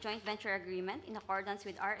 duly signed joint venture agreement in accordance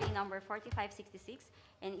with RA number 4566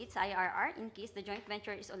 and its IRR in case the joint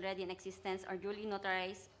venture is already in existence, or duly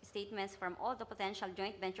notarized statements from all the potential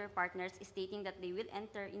joint venture partners stating that they will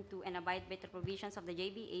enter into and abide by the provisions of the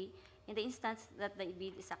JBA in the instance that the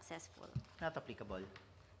bid is successful. Not applicable.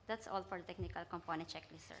 That's all for the technical component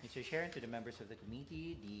checklist, sir. Mr. Chair, and to the members of the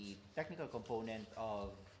committee, the technical component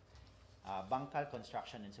of Bangkal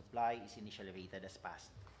Construction and Supply is initially rated as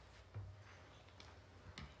passed.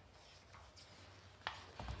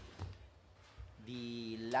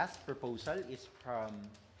 The last proposal is from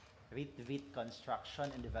Ritvit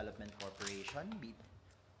Construction and Development Corporation.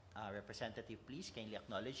 Representative, please kindly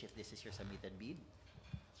acknowledge if this is your submitted bid.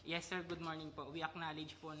 Yes, sir. Good morning po. We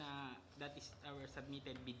acknowledge po na that is our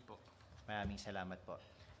submitted bid po. Maraming salamat po.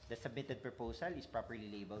 The submitted proposal is properly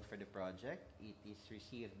labeled for the project. It was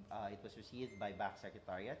received by BAC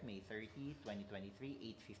Secretariat May 30,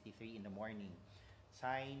 2023, 8:53 in the morning.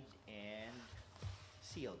 Signed and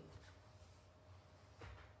sealed.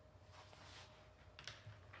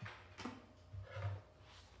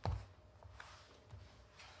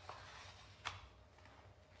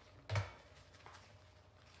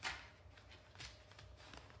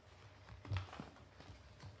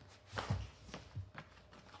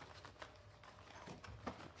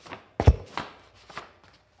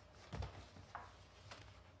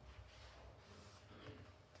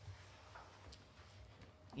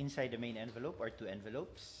 Inside the main envelope are 2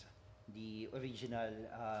 envelopes, the original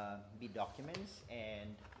bid documents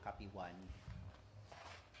and copy 1.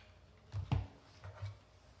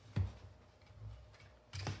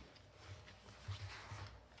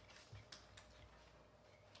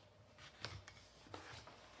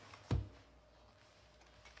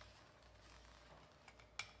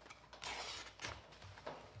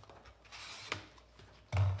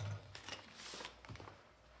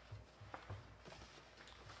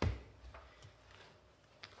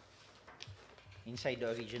 Inside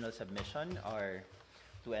the original submission are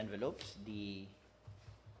 2 envelopes, the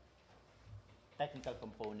technical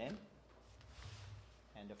component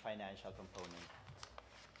and the financial component.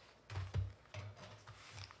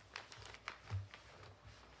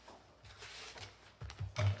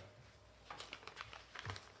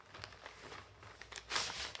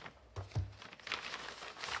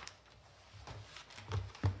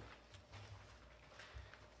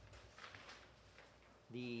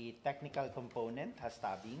 The technical component has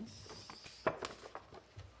tabbings.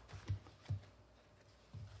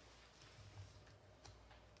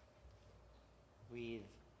 With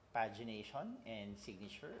pagination and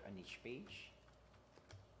signature on each page.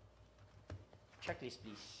 Checklist,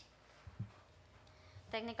 please.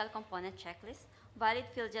 Technical component checklist, valid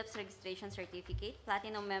PhilJEPS registration certificate,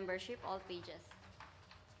 platinum membership, all pages.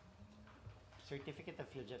 Certificate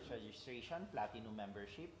of PhilJEPS registration, platinum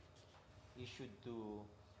membership, issued to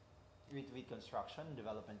Ritvid Construction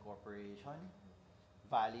Development Corporation,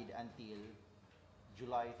 valid until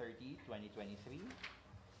July 30, 2023,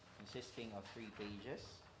 consisting of 3 pages.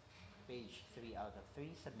 Page 3 out of 3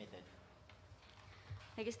 submitted.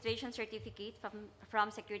 Registration certificate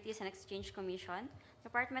from Securities and Exchange Commission,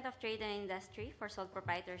 Department of Trade and Industry for sole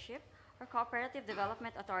proprietorship, or Cooperative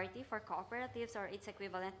Development Authority for cooperatives or its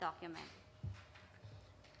equivalent document.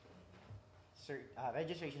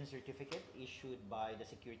 Registration certificate issued by the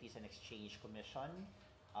Securities and Exchange Commission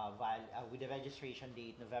with the registration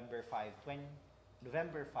date November 5,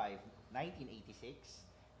 1986,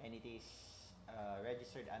 and it is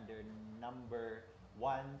registered under number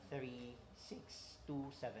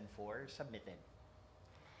 136274, submitted.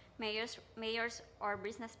 Mayor's or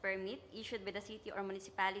business permit issued by the city or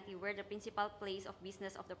municipality where the principal place of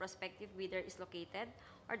business of the prospective bidder is located,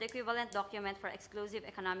 or the equivalent document for exclusive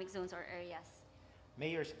economic zones or areas.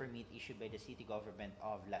 Mayor's permit issued by the city government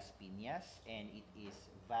of Las Piñas, and it is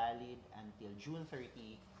valid until June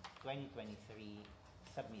 30, 2023,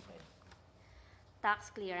 submitted. Tax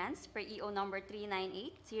clearance per EO number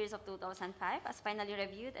 398, series of 2005, as finally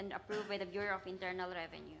reviewed and approved by the Bureau of Internal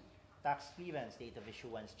Revenue. Tax clearance date of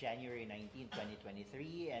issuance January 19,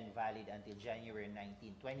 2023, and valid until January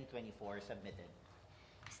 19, 2024, submitted.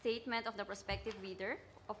 Statement of the prospective bidder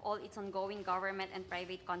of all its ongoing government and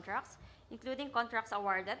private contracts, including contracts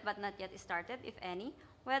awarded but not yet started, if any,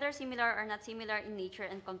 whether similar or not similar in nature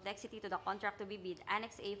and complexity to the contract to be bid,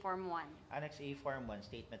 Annex A, Form 1. Annex A, Form 1,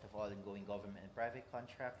 statement of all ongoing government and private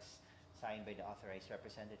contracts, signed by the authorized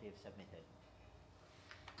representative, submitted.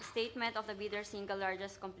 Statement of the bidder's single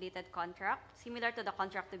largest completed contract, similar to the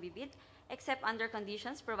contract to be bid, except under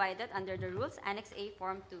conditions provided under the rules, Annex A,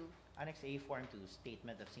 Form 2. Annex A, Form 2,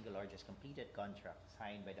 statement of single largest completed contract,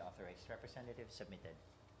 signed by the authorized representative, submitted.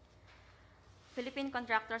 Philippine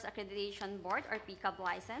Contractors Accreditation Board or PCAB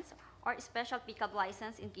license or special PCAB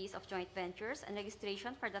license in case of joint ventures and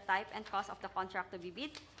registration for the type and cost of the contract to be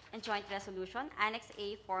bid and joint resolution, Annex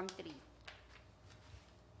A, Form 3.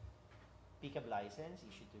 PCAB license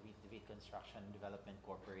issued to Ritvid Construction Development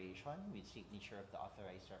Corporation with signature of the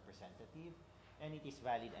authorized representative, and it is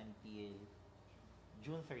valid until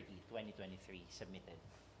June 30, 2023, submitted.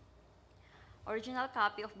 Original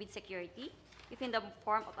copy of bid security, if in the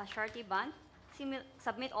form of a surety bond,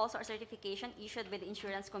 submit also a certification issued by the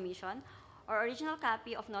Insurance Commission, or original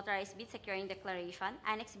copy of notarized bid securing declaration,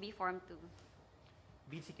 Annex B, Form 2.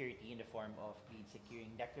 Bid security in the form of bid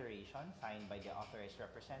securing declaration signed by the authorized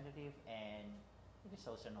representative, and it is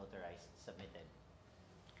also notarized, submitted.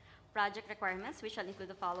 Project requirements, which shall include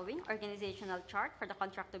the following: organizational chart for the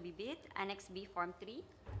contract to be bid, Annex B, Form 3.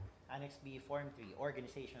 Annex B, Form 3,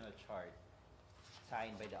 organizational chart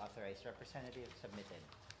signed by the authorized representative, submitted.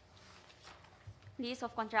 List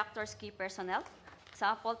of contractors' key personnel,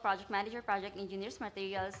 example, project manager, project engineers,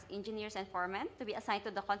 materials engineers, and foremen, to be assigned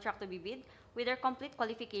to the contract to be bid with their complete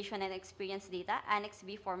qualification and experience data, Annex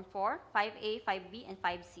B, Form 4, 5A, 5B, and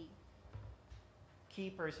 5C. Key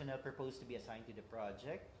personnel proposed to be assigned to the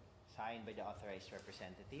project, signed by the authorized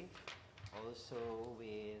representative, also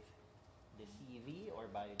with the CV or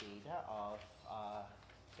biodata of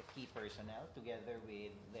the key personnel together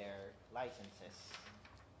with their licenses.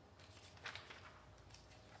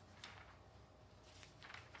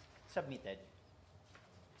 Submitted.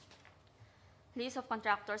 List of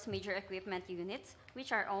contractors' major equipment units,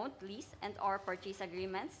 which are owned, leased, and/or purchase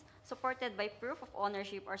agreements, supported by proof of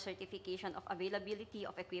ownership or certification of availability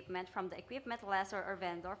of equipment from the equipment lessor or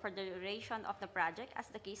vendor for the duration of the project, as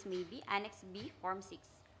the case may be, Annex B, Form 6.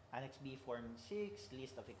 Annex B, Form 6,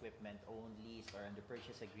 list of equipment owned, leased, or under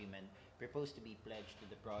purchase agreement proposed to be pledged to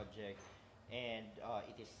the project, and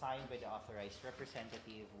it is signed by the authorized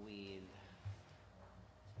representative with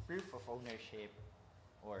proof of ownership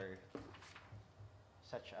or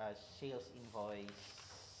such as sales invoice,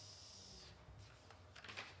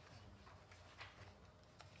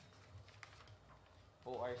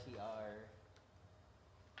 ORCR,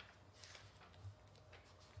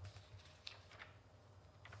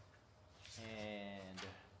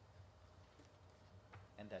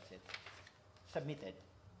 and that's it. Submitted.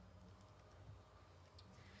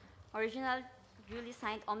 Original duly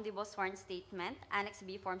signed omnibus sworn statement, Annex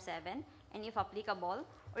B, Form 7, and if applicable,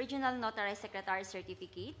 original notarized secretary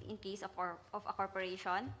certificate in case of a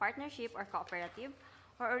corporation, partnership, or cooperative,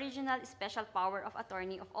 for original special power of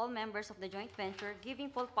attorney of all members of the joint venture, giving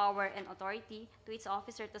full power and authority to its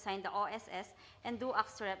officer to sign the OSS and do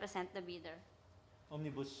acts to represent the bidder.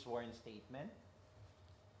 Omnibus sworn statement.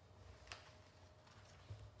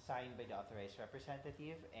 Signed by the authorized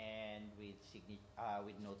representative and with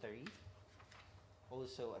notary.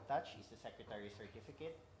 Also attached is the secretary's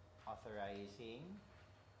certificate authorizing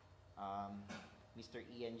Mr.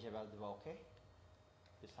 Ian Jebel Duque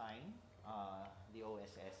to sign the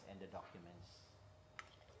OSS and the documents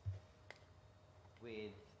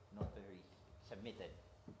with notary submitted.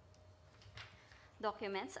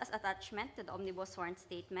 Documents as attachment to the omnibus sworn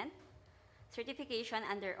statement. Certification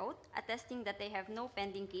under oath attesting that they have no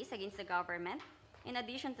pending case against the government, in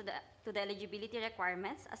addition to the eligibility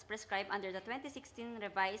requirements as prescribed under the 2016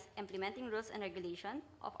 revised implementing rules and regulation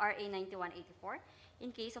of RA 9184.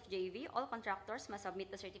 In case of JV, all contractors must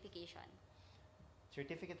submit the certification.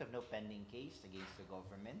 Certificate of no pending case against the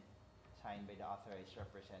government, signed by the authorized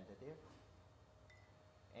representative,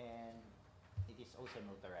 and it is also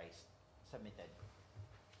notarized, submitted.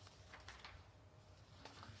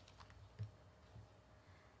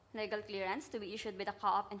 Legal clearance to be issued by the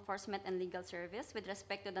CAAP Enforcement and Legal Service with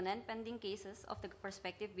respect to the non-pending cases of the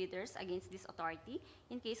prospective bidders against this authority.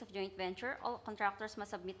 In case of joint venture, all contractors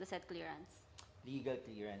must submit the said clearance. Legal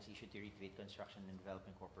clearance issued to Retreat Construction and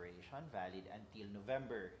Development Corporation, valid until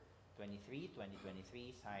November 23,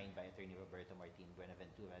 2023, signed by Attorney Roberto Martin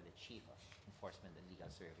Buenaventura, the Chief of Enforcement and Legal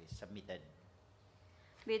Service, submitted.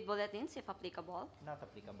 Bid bulletins, if applicable. Not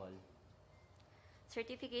applicable.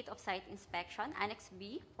 Certificate of Site Inspection, Annex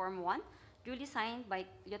B, Form 1, duly signed by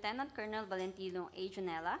Lieutenant Colonel Valentino A.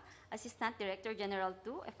 Junella, Assistant Director General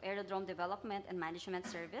 2 of Aerodrome Development and Management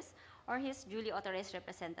Service, or his duly authorized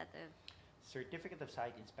representative. Certificate of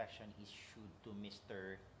Site Inspection issued to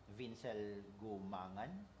Mr. Vincel Gumangan,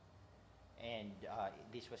 and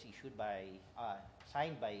this was issued by,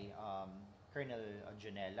 signed by Colonel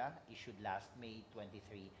Junella, issued last May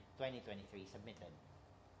 23, 2023, submitted.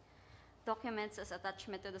 Documents as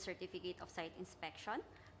attachment to the Certificate of Site Inspection,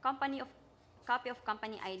 copy of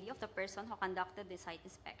company ID of the person who conducted the site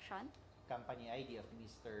inspection, Company ID of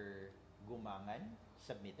Mr. Gumangan,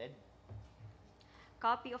 submitted.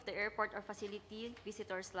 copy of the airport or facility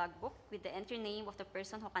visitor's logbook with the entry name of the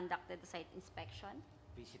person who conducted the site inspection,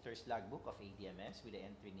 Visitor's logbook of ADMS with the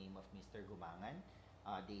entry name of Mr. Gumangan,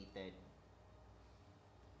 dated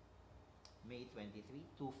May 23,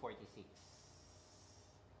 2:46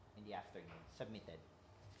 in the afternoon, submitted.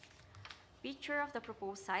 picture of the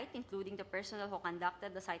proposed site, including the personnel who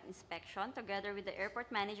conducted the site inspection, together with the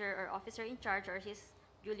airport manager or officer in charge or his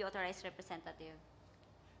duly authorized representative.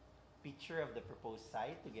 Picture of the proposed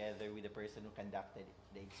site together with the person who conducted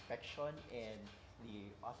the inspection and the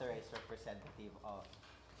authorized representative of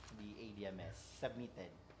the ADMS, submitted.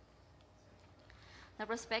 The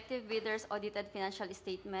prospective bidders' audited financial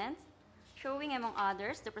statements, showing among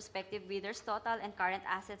others the prospective bidders' total and current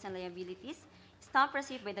assets and liabilities, stamp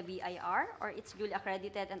received by the BIR or its duly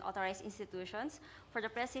accredited and authorized institutions for the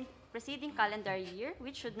preceding calendar year,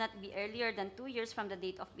 which should not be earlier than 2 years from the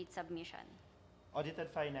date of bid submission. Audited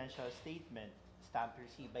financial statement, stamp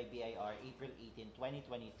received by BIR April 18,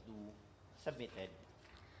 2022, submitted.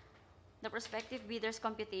 The prospective bidders'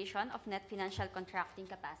 computation of net financial contracting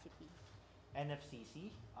capacity.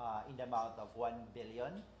 NFCC in the amount of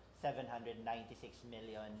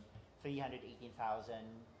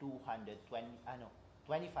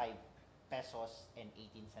 1,796,318,225 pesos and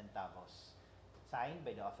 18 centavos. Signed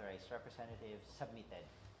by the authorized representative, submitted.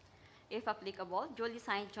 If applicable, duly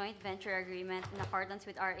signed joint venture agreement in accordance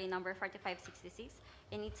with RA number 4566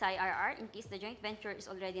 and its IRR in case the joint venture is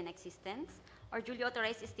already in existence, or duly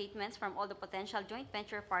authorized statements from all the potential joint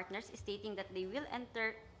venture partners stating that they will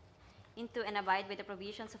enter into and abide by the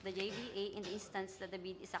provisions of the JVA in the instance that the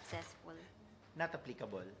bid is successful. Not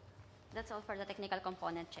applicable. That's all for the technical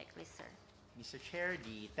component checklist, sir. Mr. Chair,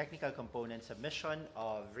 the technical component submission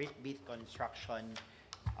of Retreat Construction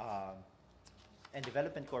and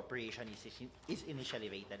Development Corporation is initially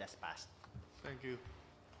rated as passed. Thank you.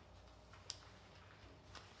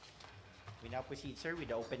 We now proceed, sir, with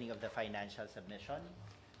the opening of the financial submission.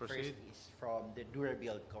 Proceed. First is from the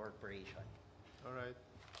Durabuild Corporation. All right.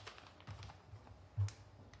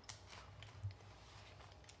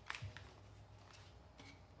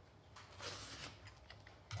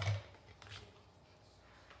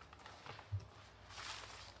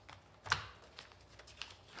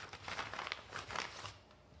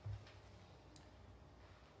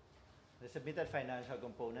 The submitted financial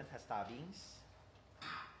component has tabbings,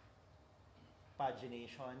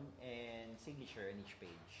 pagination, and signature on each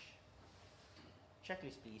page.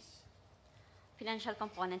 Checklist, please. Financial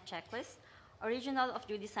component checklist. Original of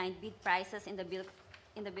duly signed bid prices in the bill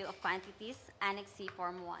of quantities, Annex C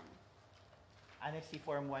Form 1. Annex C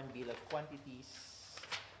Form 1, Bill of Quantities,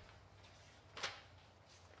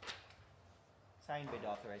 signed by the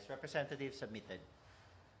authorized representative, submitted.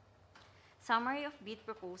 Summary of bid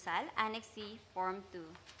proposal, Annex C Form 2.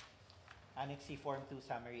 Annex C Form 2,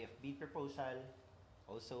 Summary of Bid Proposal,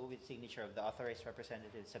 also with signature of the authorized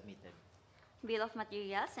representative, submitted. Bill of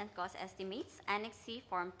materials and cost estimates, Annex C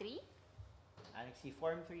Form 3. Annex C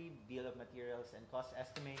Form 3, Bill of Materials and Cost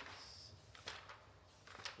Estimates,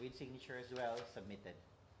 with signature as well, submitted.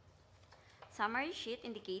 Summary sheet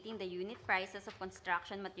indicating the unit prices of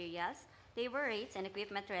construction materials, labor rates, and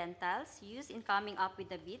equipment rentals used in coming up with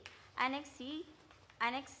the bid, Annex C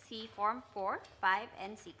Form 4, 5,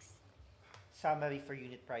 and 6. Summary for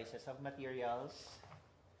unit prices of materials,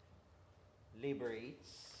 labor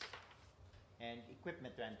rates, and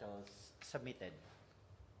equipment rentals, submitted.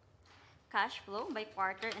 Cash flow by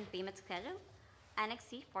quarter and payment schedule, Annex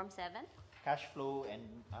C Form 7. Cash flow and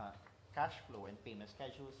payment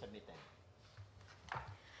schedule, submitted.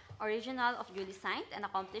 Original of duly signed and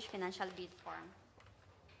accomplished financial bid form.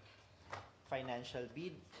 Financial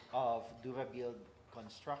bid of Durabuild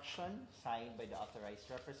Construction, signed by the authorized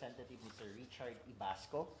representative, Mr. Richard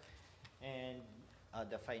Ibasco. And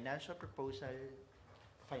the financial proposal,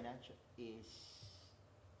 is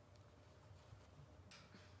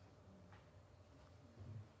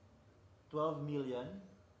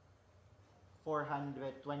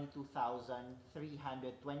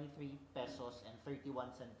 $12,422,323 pesos and 31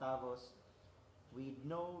 centavos with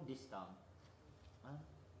no discount. Huh?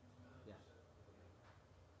 Yeah.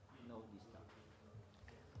 No discount.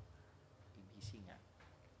 ABC nga.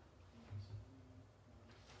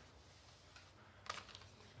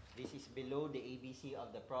 This is below the ABC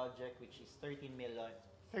of the project, which is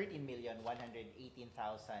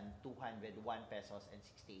 13,118,201 pesos and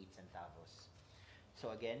 68 centavos.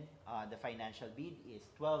 So again, the financial bid is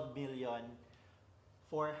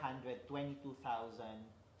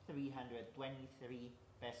 12,422,323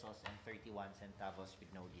 pesos and 31 centavos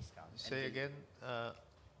with no discount. Say again,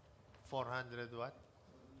 400 what?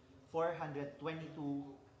 422,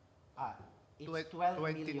 it's Twe- 12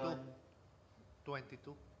 22. million.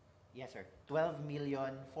 22? Yes, sir.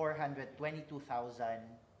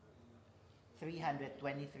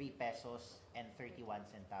 12,422,323 pesos and 31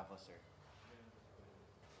 centavos, sir.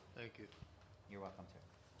 Thank you. You're welcome, sir.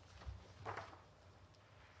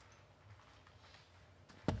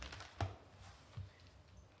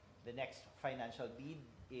 The next financial bid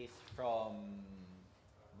is from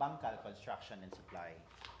Bangkal Construction and Supply.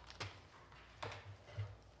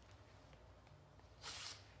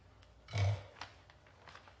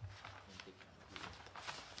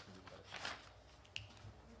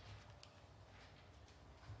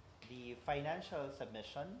 The financial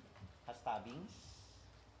submission has tabbings,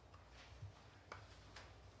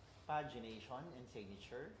 pagination, and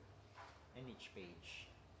signature in each page.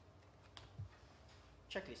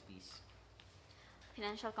 Checklist, please.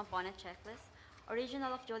 Financial component checklist.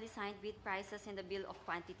 Original of duly signed bid prices in the bill of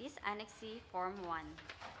quantities, Annex C Form 1.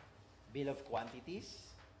 Bill of quantities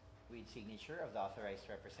with signature of the authorized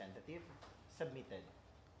representative, submitted.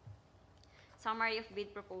 Summary of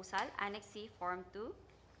bid proposal, Annex C Form 2.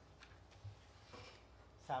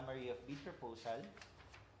 Summary of bid proposal,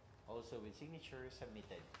 also with signature,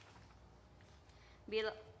 submitted.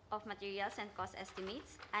 Bill of materials and cost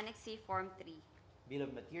estimates, Annex C Form 3. Bill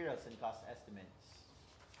of materials and cost estimates,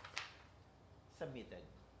 submitted.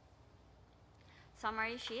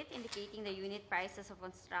 Summary sheet indicating the unit prices of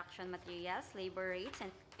construction materials, labor rates,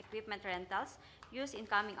 and equipment rentals used in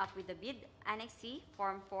coming up with the bid, Annex C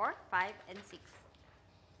Form 4, 5, and 6.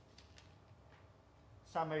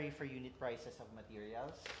 Summary for unit prices of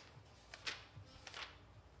materials,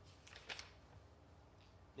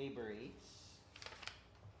 labor rates,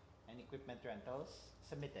 and equipment rentals,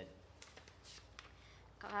 submitted.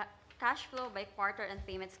 Cash flow by quarter and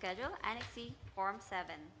payment schedule, Annex C Form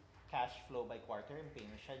 7. Cash flow by quarter and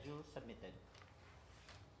payment schedule, submitted.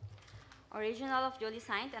 Original of duly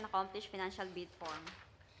signed and accomplished financial bid form.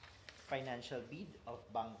 Financial bid of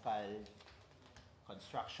Bangkal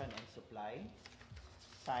Construction and Supply,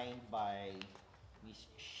 signed by Ms.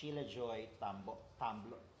 Sheila Joy Tambon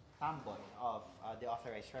of the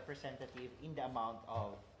authorized representative in the amount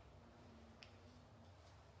of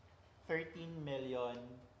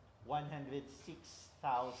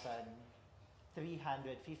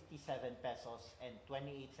 13,106,357 pesos and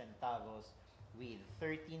 28 centavos with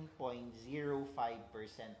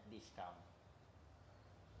 13.05% discount.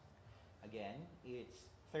 Again, it's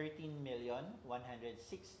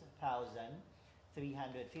 13,106,357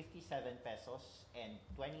 pesos and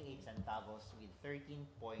 28 centavos with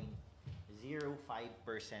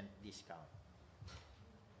 13.05% discount.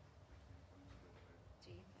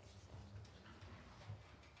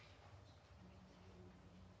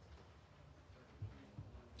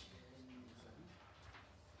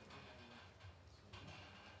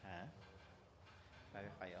 Ha?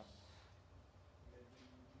 Pareho kayo?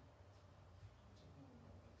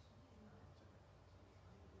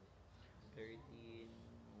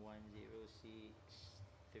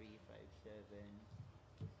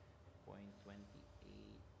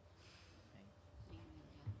 $13,106,357.28.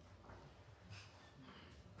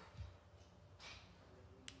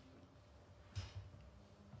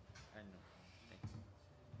 Ano?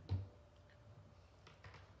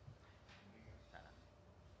 Ah.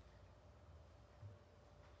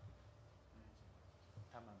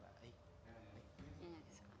 Tama ba? Ay.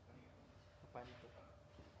 Paano to?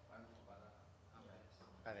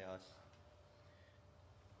 Parehas.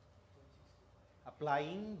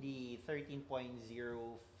 Applying the 13.05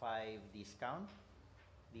 discount,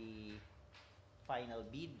 the final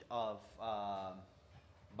bid of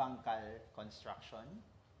Bangkal Construction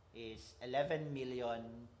is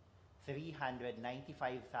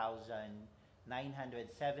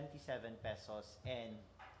 11,395,977 pesos and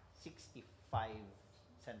 65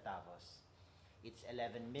 centavos. It's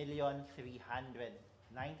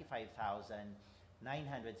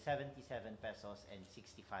 11,395,977 pesos and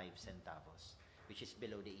 65 centavos, which is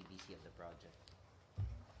below the ABC of the project.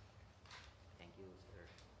 Thank you, sir.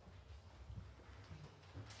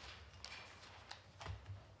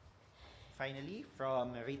 Finally,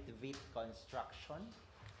 from Ritvit Construction,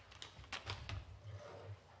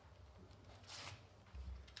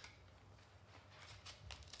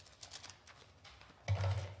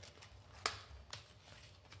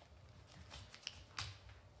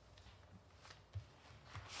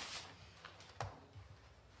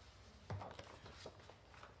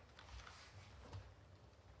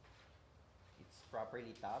 it's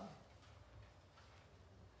properly tabbed,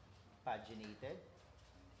 paginated,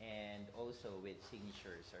 and also with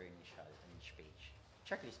signatures or initials on each page.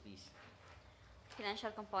 Checklist, please. Financial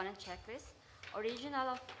component checklist. Original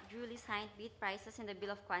of duly signed bid prices in the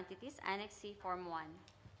bill of quantities, Annex C, Form 1.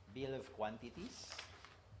 Bill of quantities.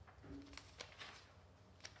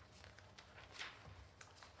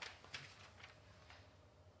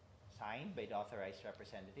 Signed by the authorized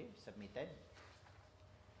representative, submitted.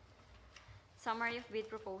 Summary of bid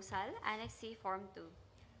proposal, Annex C, Form 2.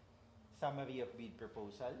 Summary of bid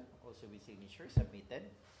proposal, also with signature, submitted.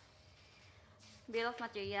 Bill of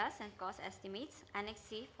materials and cost estimates, Annex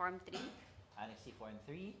C, Form 3. Annex C Form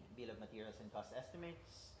 3, Bill of Materials and Cost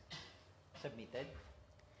Estimates, submitted.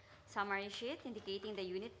 Summary sheet indicating the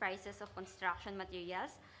unit prices of construction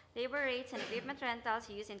materials, labor rates, and equipment rentals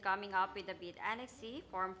used in coming up with the bid, Annex C,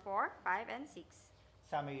 Form 4, 5, and 6.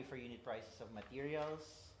 Summary for unit prices of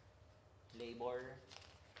materials, labor,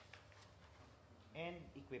 and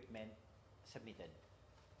equipment, submitted.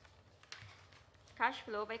 Cash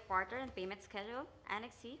flow by quarter and payment schedule,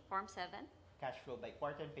 Annex C, Form 7. Cash flow by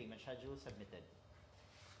quarter and payment schedule, submitted.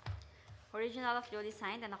 Original of duly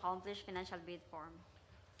signed and accomplished financial bid form.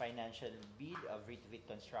 Financial bid of Ritvit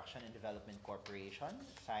Construction and Development Corporation,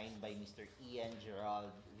 signed by Mr. Ian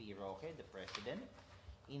Gerald V. Roque, the President,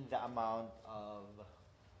 in the amount of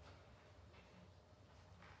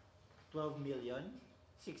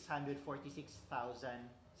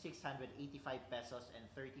 12,646,685 pesos and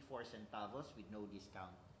 34 centavos with no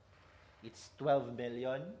discount. It's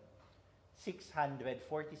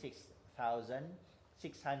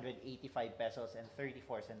 12,646,685 pesos and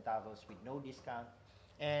 34 centavos with no discount,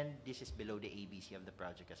 and this is below the ABC of the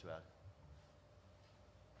project as well.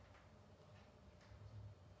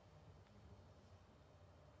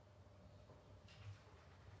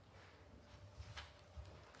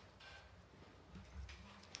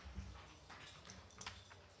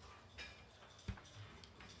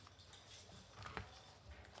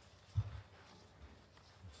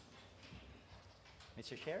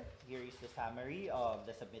 Mr. Chair, here is the summary of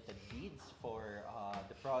the submitted bids for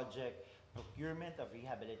the project procurement of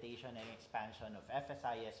rehabilitation and expansion of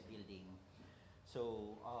FSIS building.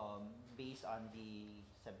 So, based on the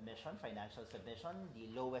submission, financial submission, the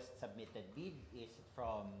lowest submitted bid is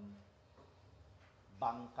from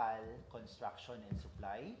Bangkal Construction and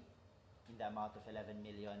Supply in the amount of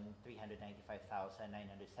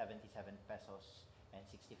 11,395,977 pesos and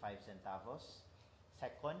 65 centavos.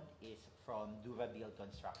 Second is from Durabil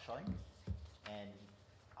Construction, and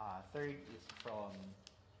third is from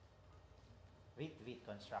Ritvit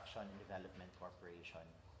Construction and Development Corporation.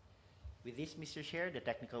 With this, Mr. Chair, the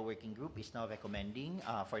technical working group is now recommending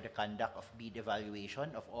for the conduct of bid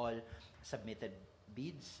evaluation of all submitted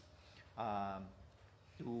bids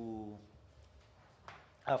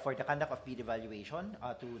for the conduct of bid evaluation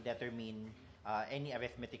to determine any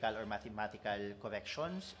arithmetical or mathematical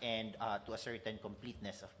corrections and to ascertain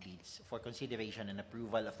completeness of bids for consideration and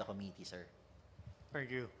approval of the committee, sir.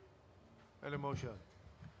 Thank you. Any motion?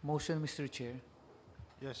 Motion, Mr. Chair.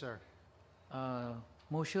 Yes, sir.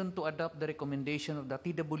 Motion to adopt the recommendation of the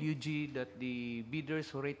TWG that the bidders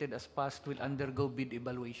who rated as passed will undergo bid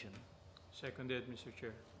evaluation. Seconded, Mr.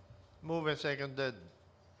 Chair. Move and seconded.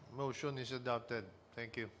 Motion is adopted.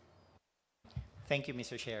 Thank you. Thank you,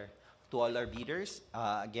 Mr. Chair. To all our bidders,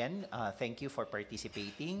 again, thank you for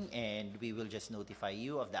participating and we will just notify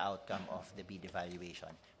you of the outcome of the bid evaluation.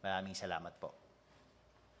 Maraming salamat po.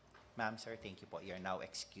 Ma'am, sir, thank you po. You are now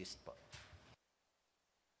excused po.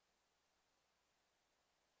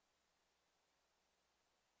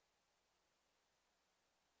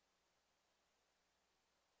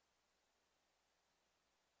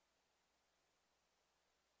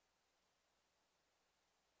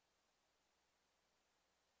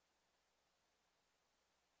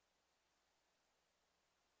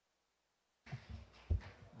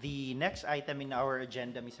 The next item in our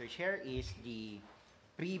agenda, Mr. Chair, is the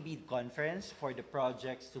pre-bid conference for the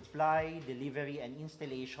project supply, delivery, and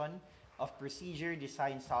installation of procedure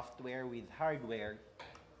design software with hardware.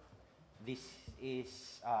 This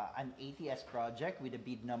is an ATS project with a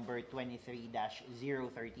bid number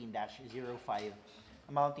 23-013-05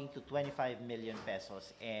 amounting to 25 million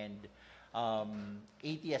pesos. And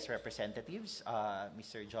ATS representatives,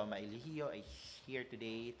 Mr. Joma Eligio is here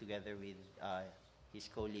today together with his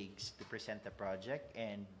colleagues to present the project,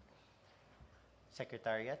 and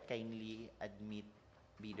Secretariat, kindly admit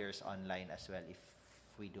bidders online as well if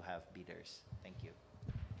we do have bidders. Thank you.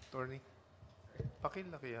 Attorney,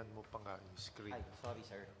 pakilakihan mo pa nga yung screen. Ay, sorry,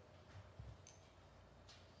 sir.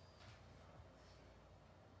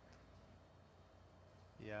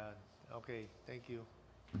 Yan. Okay, thank you.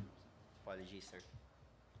 Apologies, sir.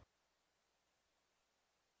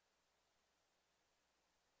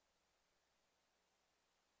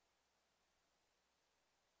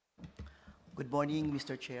 Good morning,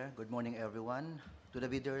 Mr. Chair. Good morning, everyone. To the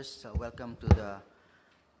bidders, welcome to the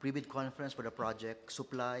pre-bid conference for the project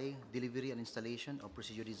Supply, Delivery, and Installation of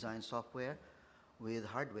Procedure Design Software with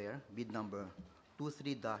Hardware, bid number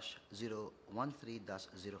 23-013-05.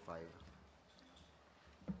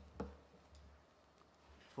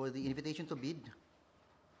 For the invitation to bid,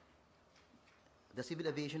 the Civil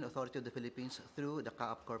Aviation Authority of the Philippines, through the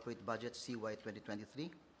CAAP Corporate Budget CY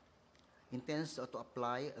 2023, intends to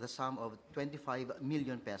apply the sum of 25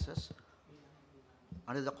 million pesos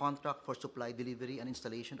under the contract for supply, delivery, and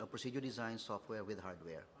installation of procedure design software with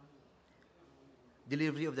hardware.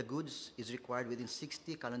 Delivery of the goods is required within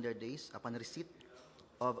 60 calendar days upon receipt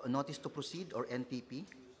of a notice to proceed or NTP.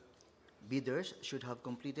 Bidders should have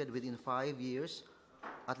completed within 5 years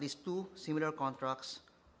at least 2 similar contracts,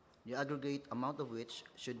 the aggregate amount of which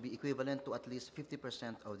should be equivalent to at least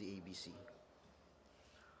 50% of the ABC.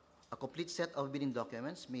 A complete set of bidding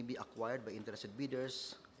documents may be acquired by interested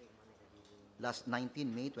bidders last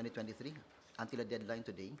 19 May 2023 until a deadline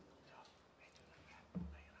today.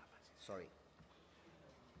 Sorry.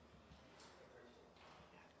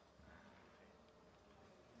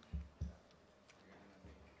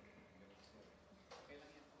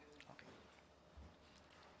 Okay.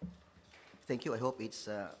 Thank you. I hope it's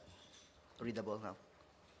readable now.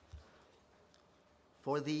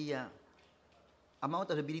 For the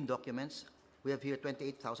amount of the bidding documents, we have here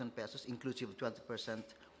 28,000 pesos, inclusive of 20%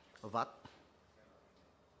 VAT.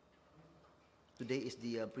 Today is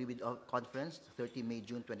the pre-bid conference, 30 May,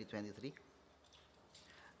 June 2023.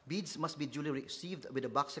 Bids must be duly received with the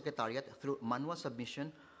BAC Secretariat through manual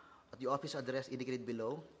submission at the office address indicated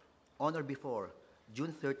below on or before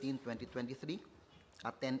June 13, 2023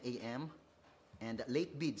 at 10 a.m. and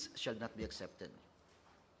late bids shall not be accepted.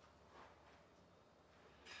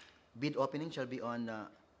 Bid opening shall be on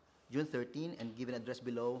June 13 and given address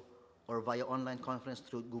below or via online conference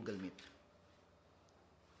through Google Meet.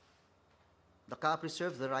 The CAAP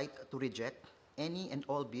reserves the right to reject any and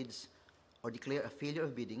all bids or declare a failure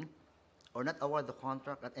of bidding or not award the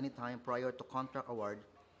contract at any time prior to contract award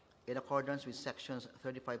in accordance with sections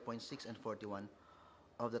 35.6 and 41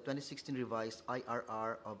 of the 2016 revised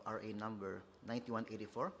IRR of RA number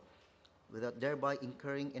 9184, without thereby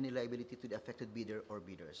incurring any liability to the affected bidder or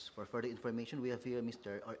bidders. For further information, we have here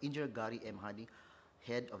Mr. or Engineer Gary M. Hadi,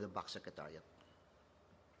 Head of the BAC Secretariat.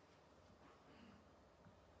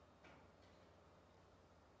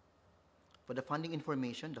 For the funding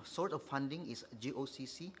information, the source of funding is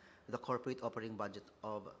GOCC, the corporate operating budget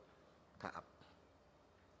of CAAP.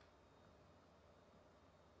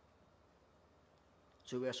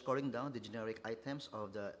 So we are scoring down the generic items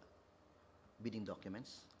of the bidding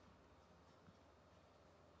documents.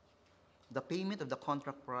 The payment of the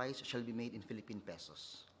contract price shall be made in Philippine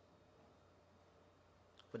pesos.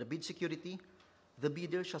 For the bid security, the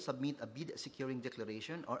bidder shall submit a bid securing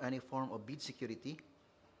declaration or any form of bid security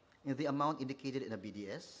in the amount indicated in a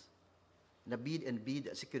BDS. The bid and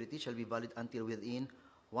bid security shall be valid until within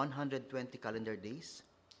 120 calendar days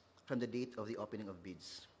from the date of the opening of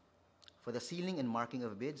bids. For the sealing and marking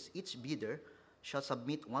of bids, each bidder shall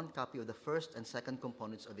submit one copy of the first and second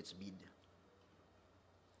components of its bid.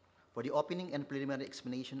 For the opening and preliminary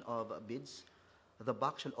examination of bids, the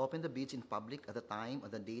BAC shall open the bids in public at the time,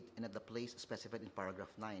 at the date, and at the place specified in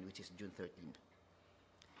paragraph 9, which is June 13.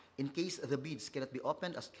 In case the bids cannot be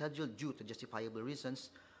opened as scheduled due to justifiable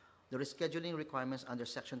reasons, the rescheduling requirements under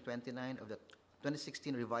Section 29 of the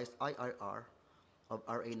 2016 revised IRR of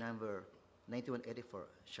RA number 9184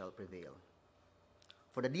 shall prevail.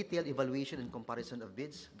 For the detailed evaluation and comparison of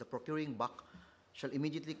bids, the procuring BAC shall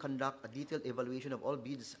immediately conduct a detailed evaluation of all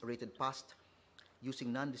bids rated passed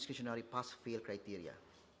using non-discretionary pass-fail criteria.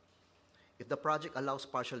 If the project allows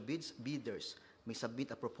partial bids, bidders may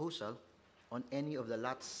submit a proposal on any of the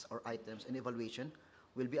lots or items, and evaluation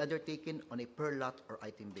will be undertaken on a per lot or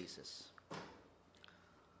item basis.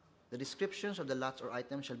 The descriptions of the lots or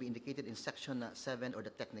items shall be indicated in Section 7 or the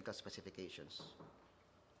technical specifications.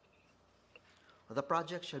 The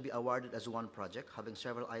project shall be awarded as one project, having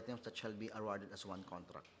several items that shall be awarded as one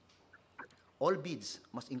contract. All bids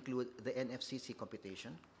must include the NFCC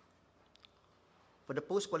computation. For the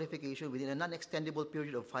post-qualification, within a non-extendable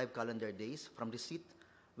period of 5 calendar days from receipt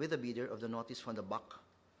with the bidder of the notice from the BAC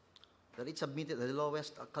that it submitted the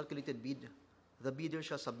lowest calculated bid, the bidder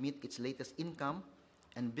shall submit its latest income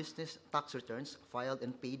and business tax returns filed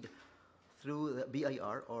and paid through the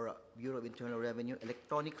BIR, or Bureau of Internal Revenue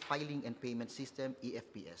Electronic Filing and Payment System,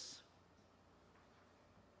 EFPS.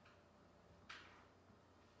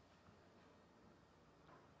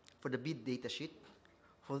 For the bid data sheet,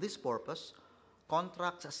 for this purpose,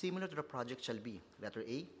 contracts similar to the project shall be, letter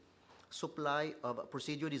A, supply of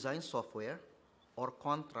procedure design software or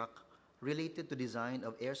contract related to design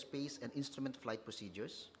of airspace and instrument flight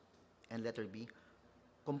procedures, and letter B,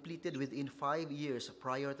 completed within 5 years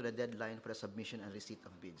prior to the deadline for the submission and receipt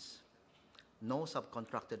of bids. No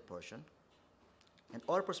subcontracted portion. And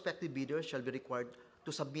all prospective bidders shall be required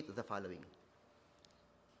to submit the following: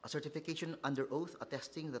 a certification under oath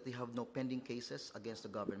attesting that they have no pending cases against the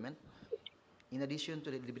government, in addition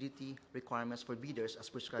to the eligibility requirements for bidders as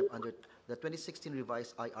prescribed under the 2016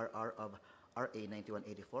 revised IRR of RA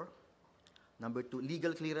 9184. Number 2,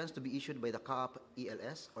 legal clearance to be issued by the CAAP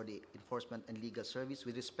ELS, or the Enforcement and Legal Service,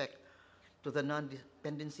 with respect to the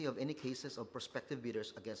non-dependency of any cases of prospective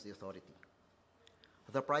bidders against the authority.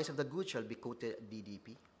 The price of the goods shall be quoted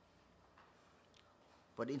DDP.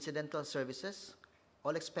 For the incidental services,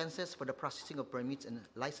 all expenses for the processing of permits and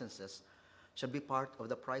licenses shall be part of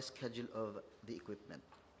the price schedule of the equipment.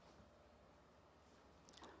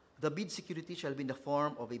 The bid security shall be in the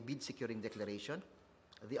form of a bid securing declaration,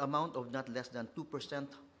 the amount of not less than 2%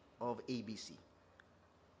 of ABC,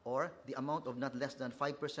 or the amount of not less than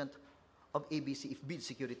 5% of ABC if bid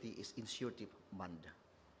security is in surety bond.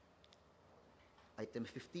 Item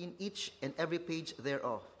 15, each and every page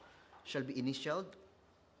thereof shall be initialed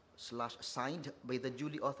 / signed by the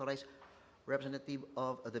duly authorized representative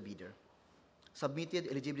of the bidder. Submitted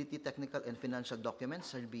eligibility technical and financial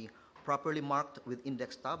documents shall be properly marked with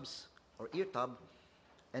index tabs or ear tab,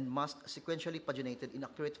 and must sequentially paginated in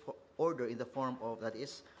accurate order in the form of, that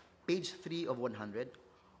is, page 3 of 100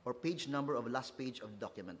 or page number of last page of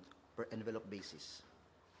document per envelope basis.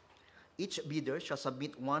 Each bidder shall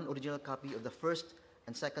submit one original copy of the first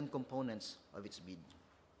and second components of its bid.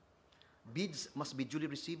 Bids must be duly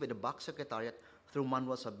received by the BAC Secretariat through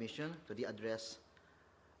manual submission to the address: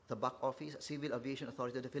 the BAC Office, Civil Aviation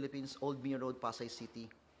Authority of the Philippines, Old Mir Road, Pasay City,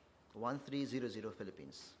 1300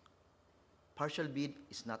 Philippines. Partial bid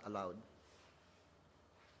is not allowed.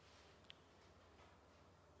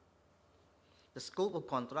 The scope of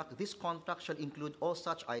contract: this contract shall include all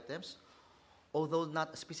such items, although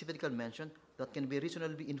not specifically mentioned, that can be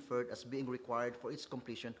reasonably inferred as being required for its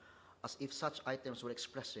completion, as if such items were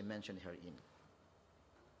expressly mentioned herein.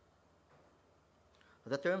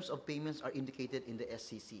 The terms of payments are indicated in the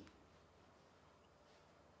SCC.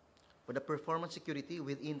 For the performance security,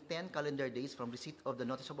 within 10 calendar days from receipt of the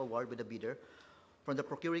notice of award by the bidder from the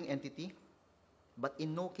procuring entity, but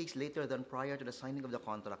in no case later than prior to the signing of the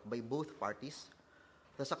contract by both parties,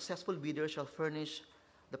 the successful bidder shall furnish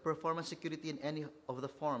the performance security in any of the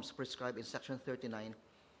forms prescribed in Section 39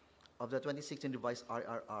 of the 2016 revised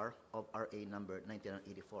RRR of RA number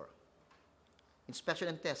 1984. Inspection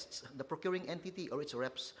and tests. The procuring entity or its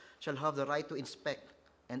reps shall have the right to inspect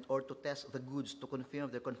and or to test the goods to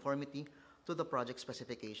confirm their conformity to the project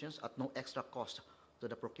specifications at no extra cost to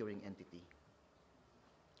the procuring entity.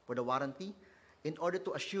 For the warranty, in order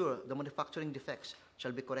to assure the manufacturing defects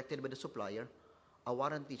shall be corrected by the supplier, a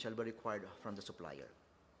warranty shall be required from the supplier.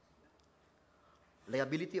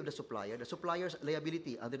 Liability of the supplier. The supplier's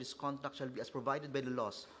liability under this contract shall be as provided by the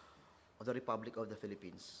laws of the Republic of the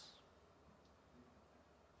Philippines.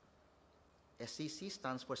 SCC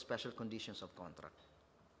stands for Special Conditions of Contract.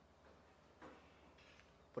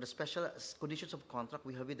 For the special conditions of contract,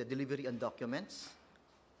 we have the delivery and documents,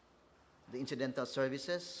 the incidental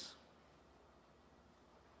services,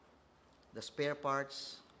 the spare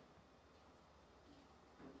parts,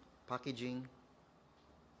 packaging,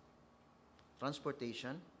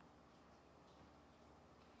 transportation,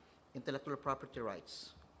 intellectual property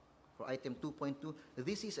rights. For item 2.2,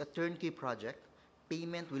 this is a turnkey project.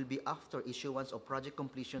 Payment will be after issuance of project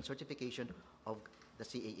completion certification of the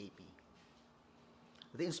CAAP.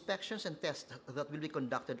 The inspections and tests that will be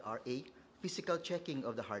conducted are A, physical checking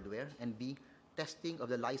of the hardware, and B, testing of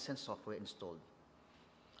the licensed software installed.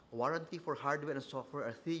 Warranty for hardware and software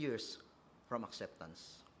are 3 years from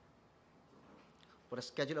acceptance. For the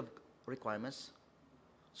schedule of requirements,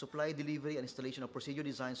 supply, delivery, and installation of procedure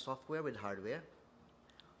design software with hardware,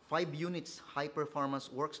 5 units high-performance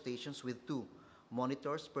workstations with 2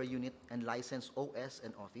 monitors per unit and licensed OS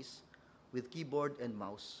and Office with keyboard and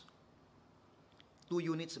mouse, 2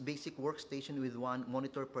 units basic workstation with 1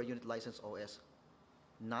 monitor per unit licensed OS,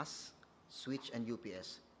 NAS, switch, and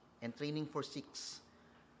UPS, and training for 6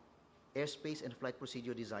 airspace and flight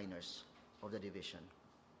procedure designers of the division.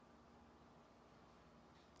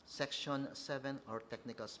 Section 7 are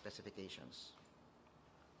technical specifications.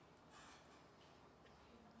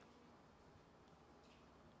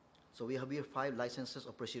 So we have here 5 licenses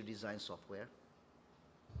of procedure design software.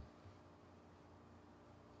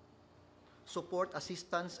 Support,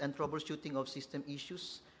 assistance, and troubleshooting of system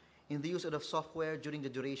issues in the use of the software during the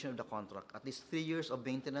duration of the contract. At least 3 years of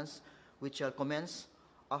maintenance, which shall commence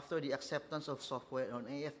after the acceptance of software on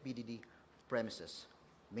AFBDD premises.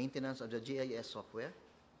 Maintenance of the GIS software.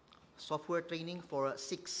 Software training for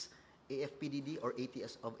 6 AFPDD or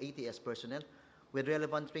ATS personnel with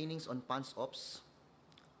relevant trainings on PANS Ops.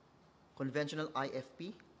 Conventional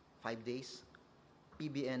IFP, 5 days.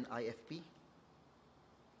 PBN IFP,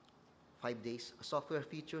 5 days. Software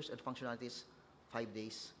features and functionalities, 5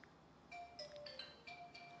 days.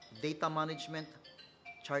 Data management,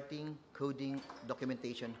 charting, coding,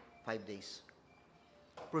 documentation, 5 days.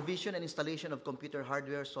 Provision and installation of computer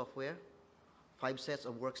hardware, software, 5 sets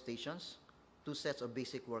of workstations, 2 sets of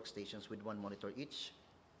basic workstations with 1 monitor each,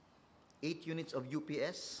 8 units of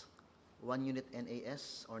UPS, 1 unit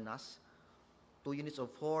NAS or NAS, 2 units of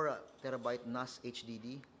 4 terabyte NAS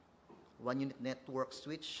HDD, 1 unit network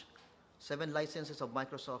switch, 7 licenses of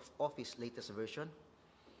Microsoft Office latest version,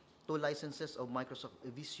 2 licenses of Microsoft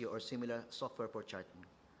Visio or similar software for charting,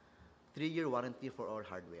 3-year warranty for all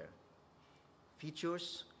hardware.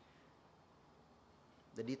 Features,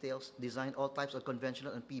 the details, design all types of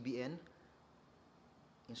conventional and PBN,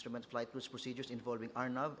 instrument flight rules procedures involving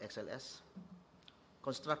RNAV, XLS,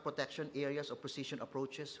 construct protection areas of precision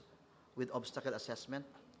approaches with obstacle assessment,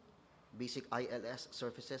 basic ILS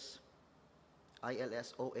surfaces,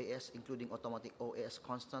 ILS OAS including automatic OAS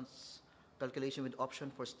constants, calculation with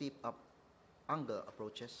option for steep up angle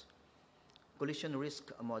approaches, collision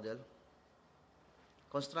risk model,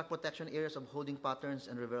 construct protection areas of holding patterns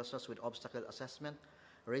and reversals with obstacle assessment,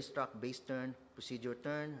 racetrack base turn, procedure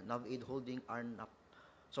turn, nav aid holding,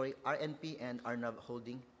 RNP and RNAV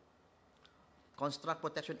holding, construct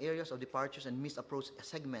protection areas of departures and missed approach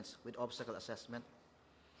segments with obstacle assessment,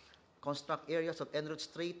 construct areas of en route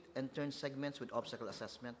straight and turn segments with obstacle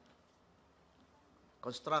assessment,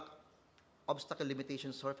 construct obstacle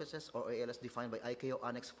limitation surfaces or ALS defined by ICAO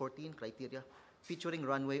Annex 14 criteria featuring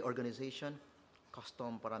runway organization,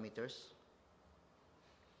 custom parameters,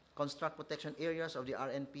 construct protection areas of the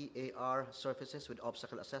RNP AR surfaces with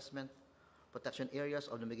obstacle assessment, protection areas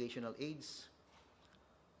of navigational aids,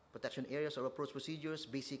 protection areas of approach procedures,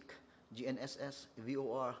 basic GNSS,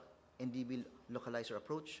 VOR, NDB localizer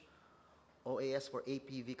approach, OAS for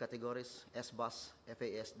APV categories, SBUS,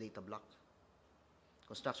 FAS data block,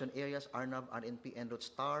 construction areas, RNAV, RNP, en route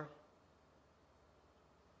star,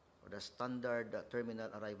 or the standard terminal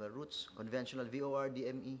arrival routes, conventional VOR,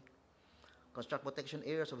 DME, construct protection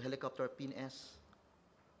areas of helicopter PIN-S,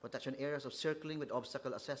 protection areas of circling with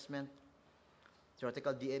obstacle assessment,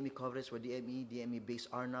 theoretical DME coverage for DME, DME-based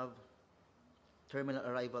RNAV, terminal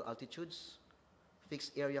arrival altitudes,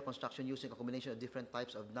 fixed area construction using a combination of different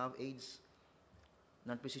types of nav aids,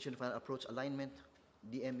 non-precision final approach alignment,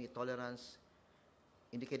 DME tolerance,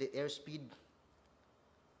 indicated airspeed,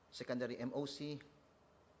 secondary MOC,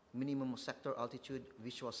 minimum sector altitude,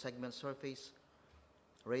 visual segment surface,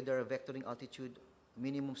 radar vectoring altitude,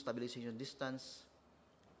 minimum stabilization distance,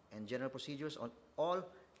 and general procedures on all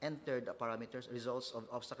entered parameters, results of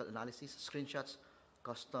obstacle analysis, screenshots,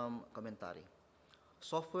 custom commentary.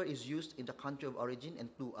 Software is used in the country of origin and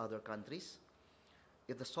 2 other countries.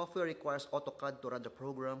 If the software requires AutoCAD to run the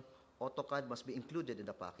program, AutoCAD must be included in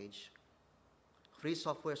the package. Free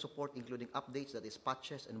software support including updates, that is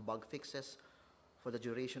patches and bug fixes for the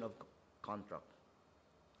duration of contract.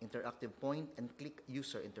 Interactive point and click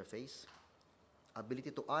user interface.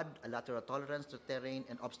 Ability to add a lateral tolerance to terrain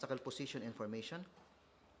and obstacle position information.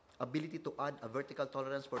 Ability to add a vertical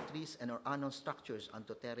tolerance for trees and or unknown structures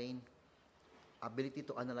onto terrain. Ability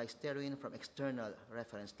to analyze terrain from external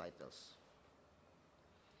reference titles.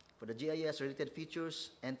 For the GIS related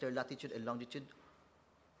features, enter latitude and longitude.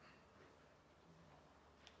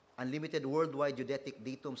 Unlimited worldwide geodetic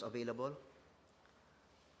datums available.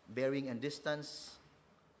 Bearing and distance.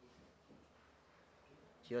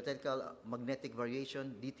 Theoretical magnetic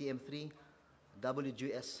variation, DTM3,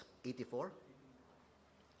 WGS 84.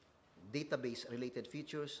 Database related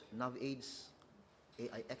features, nav aids,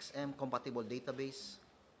 AIXM compatible database.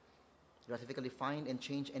 Graphically find and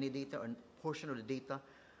change any data or portion of the data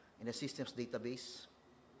in the system's database.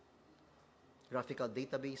 Graphical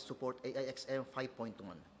database support AIXM 5.1.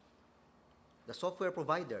 The software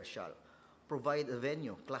provider shall provide a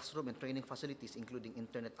venue, classroom, and training facilities including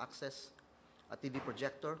internet access, a TV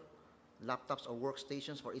projector, laptops or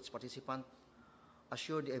workstations for each participant,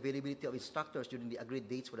 assure the availability of instructors during the agreed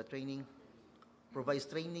dates for the training, provides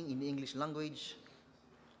training in the English language,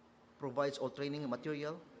 provides all training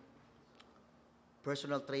material,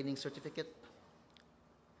 personal training certificate,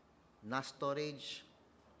 NAS storage,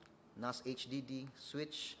 NAS HDD,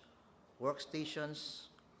 switch, workstations,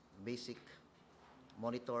 basic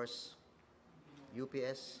monitors,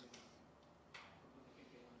 UPS,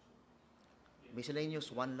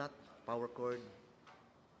 miscellaneous 1 lot, power cord.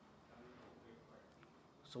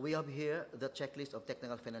 So we have here the checklist of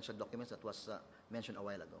technical financial documents that was mentioned a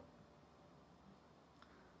while ago.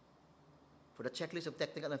 For the checklist of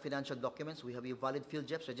technical and financial documents, we have a valid field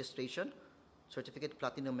JEPS registration, certificate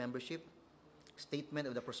platinum membership, statement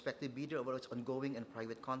of the prospective bidder over its ongoing and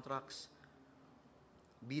private contracts,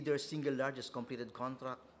 bidder's single largest completed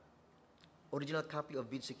contract, original copy of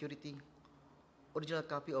bid security, original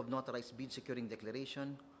copy of notarized bid securing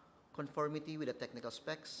declaration, conformity with the technical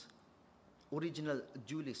specs, original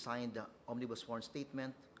duly signed omnibus sworn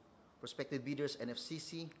statement, prospective bidders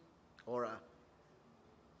NFCC or a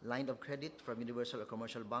line of credit from Universal or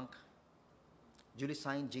Commercial Bank, duly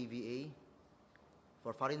signed JVA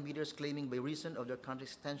for foreign bidders claiming by reason of their country's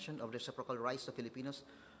extension of reciprocal rights to Filipinos,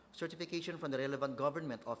 certification from the relevant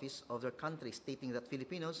government office of their country stating that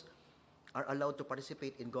Filipinos are allowed to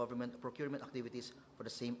participate in government procurement activities for the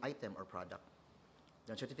same item or product.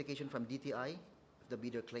 Then certification from DTI if the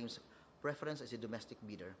bidder claims preference as a domestic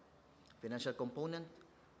bidder. Financial component,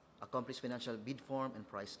 accomplished financial bid form and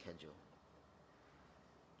price schedule.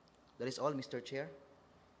 That is all, Mr. Chair.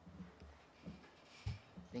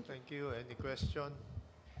 Thank you. Thank you. Any question?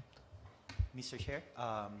 Mr. Chair,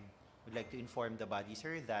 would like to inform the body,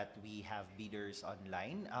 sir, that we have bidders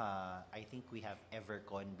online. I think we have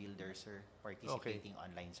Evercon builders, sir, participating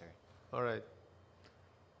online, sir. All right.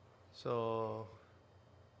 So,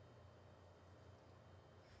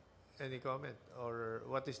 any comment or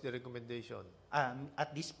what is the recommendation?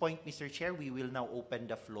 At this point, Mr. Chair, we will now open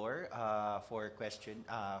the floor for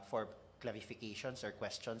clarifications or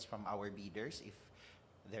questions from our bidders, if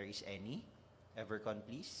there is any. Evercon,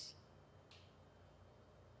 please.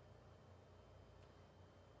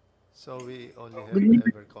 So we only have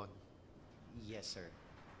Evercon Yes, sir.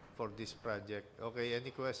 for this project. Okay,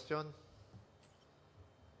 any question?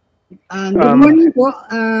 Good morning po.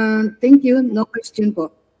 Thank you. No question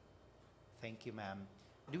po. Thank you, ma'am.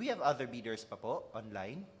 Do we have other bidders pa po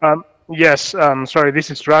online? Yes, sorry,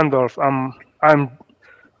 this is Randolph. I'm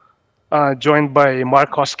joined by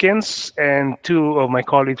Mark Hoskins and 2 of my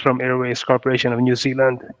colleagues from Airways Corporation of New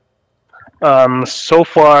Zealand. So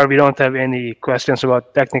far, we don't have any questions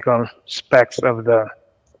about technical specs of the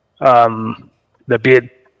bid,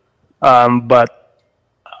 but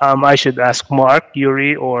I should ask Mark,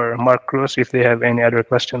 Yuri, or Mark Cruz if they have any other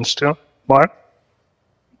questions too. Mark?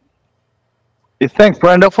 Yeah, thanks,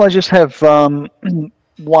 Brandolph. I just have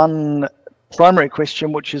one primary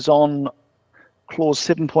question, which is on clause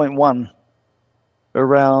 7.1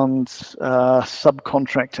 around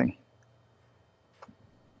subcontracting.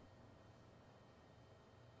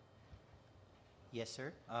 Yes,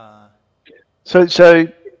 sir.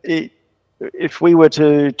 If we were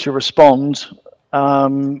to respond,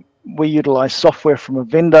 we utilize software from a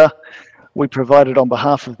vendor. We provide it on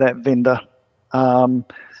behalf of that vendor.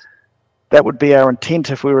 That would be our intent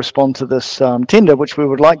if we respond to this tender, which we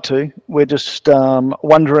would like to. We're just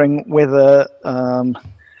wondering whether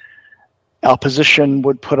our position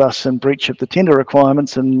would put us in breach of the tender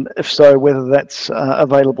requirements, and if so, whether that's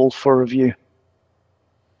available for review.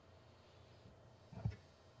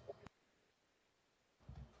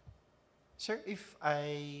 Sir, if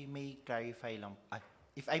I may clarify lang, I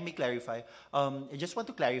just want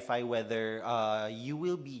to clarify whether you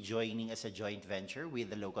will be joining as a joint venture with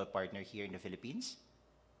the local partner here in the Philippines?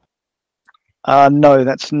 No,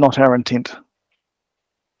 that's not our intent.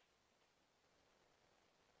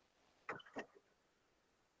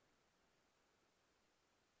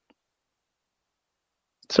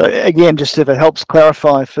 So again, just if it helps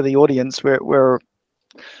clarify for the audience, we're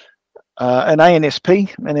an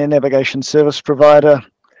ANSP, an air navigation service provider.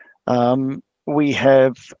 We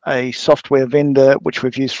have a software vendor which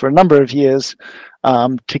we've used for a number of years.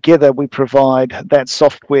 Together, we provide that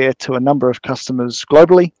software to a number of customers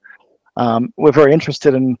globally. We're very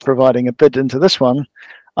interested in providing a bid into this one.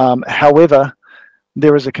 However,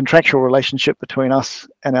 there is a contractual relationship between us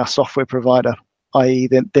and our software provider, i.e.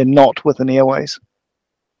 they're not within Airways.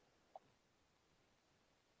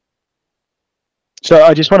 So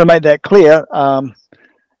I just want to make that clear. And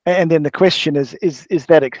then the question is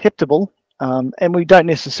that acceptable? And we don't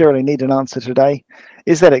necessarily need an answer today.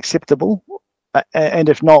 Is that acceptable? And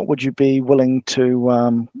if not, would you be willing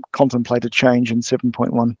to contemplate a change in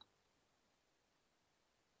 7.1?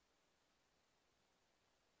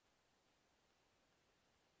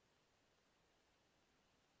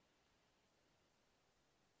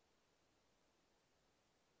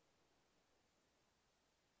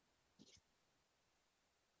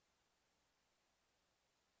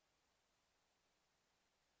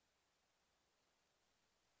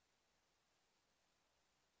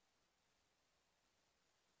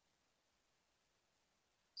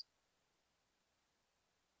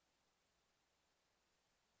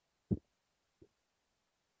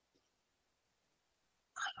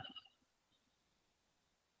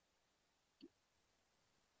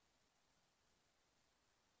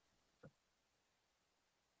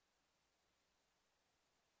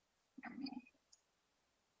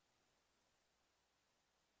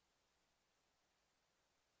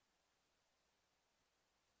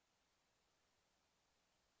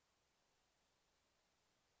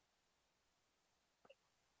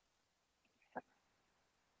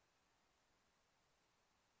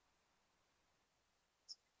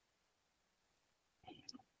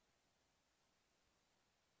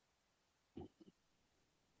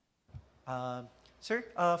 Sir,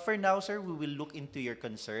 for now, sir, we will look into your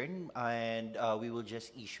concern and we will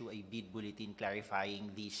just issue a bid bulletin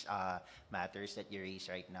clarifying these matters that you raised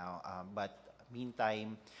right now. But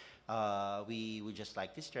meantime, we would just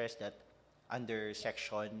like to stress that under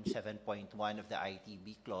Section 7.1 of the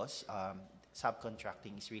ITB clause,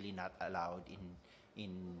 subcontracting is really not allowed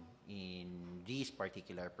in this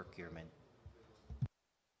particular procurement.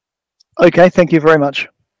 Okay, thank you very much.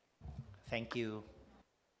 Thank you.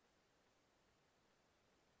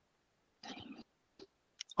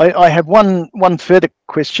 I have one further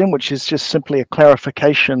question, which is just simply a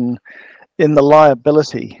clarification in the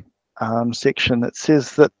liability section. It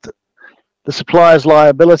says that the supplier's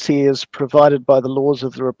liability is provided by the laws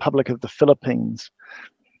of the Republic of the Philippines.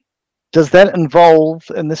 Does that involve,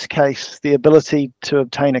 in this case, the ability to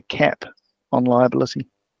obtain a cap on liability?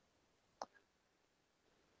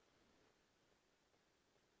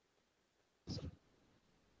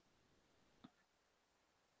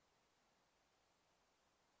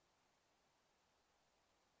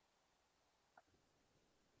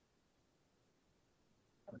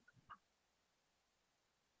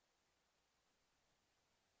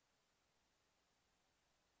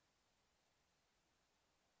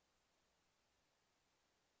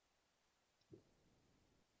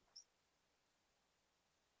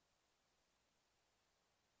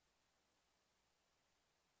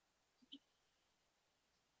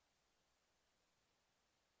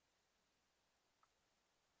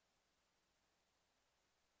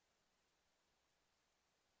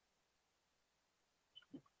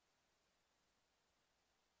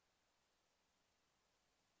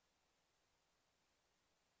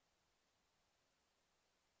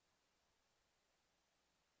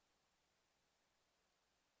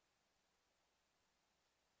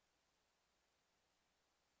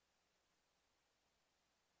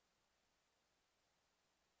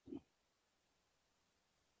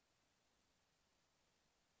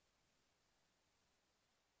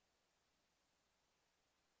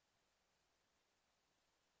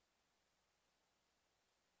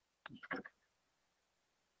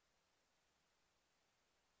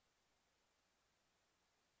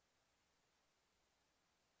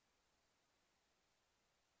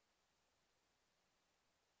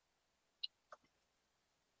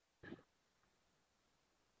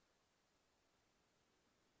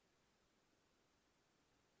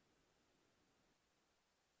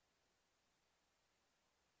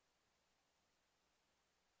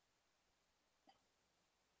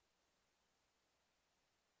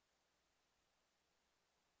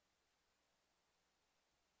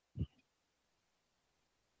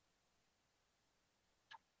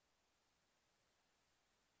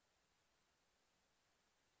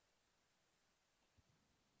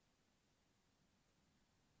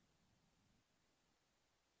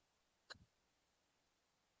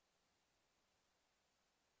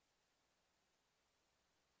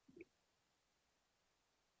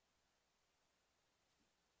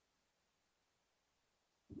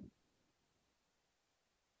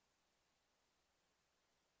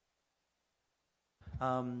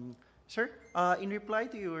 Sir, in reply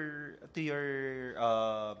to your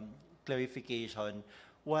clarification,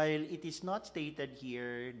 while it is not stated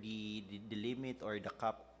here the limit or the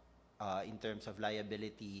cap in terms of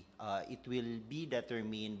liability, it will be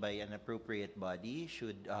determined by an appropriate body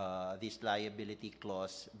should this liability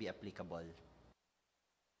clause be applicable.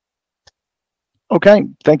 Okay,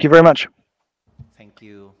 thank you very much. Thank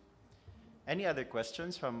you. Any other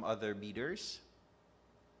questions from other bidders?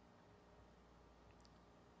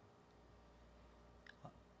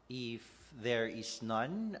 If there is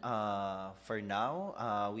none, for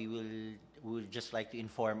now, we will just like to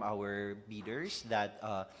inform our bidders that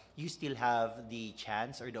you still have the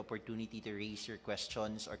chance or the opportunity to raise your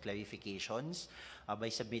questions or clarifications by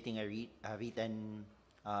submitting a written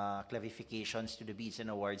clarifications to the Bids and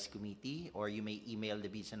Awards Committee, or you may email the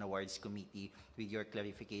Bids and Awards Committee with your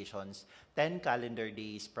clarifications 10 calendar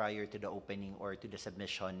days prior to the opening or to the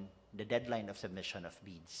submission, the deadline of submission of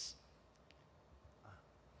bids.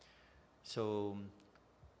 So,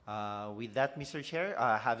 with that, Mr. Chair,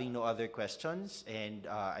 having no other questions, and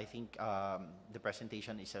I think the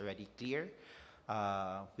presentation is already clear,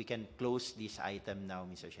 we can close this item now,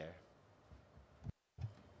 Mr. Chair.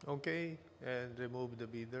 Okay, and remove the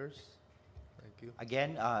bidders. Thank you.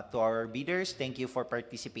 Again, to our bidders, thank you for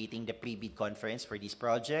participating in the pre-bid conference for this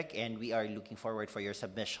project, and we are looking forward for your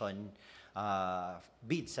submission,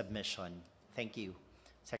 bid submission. Thank you.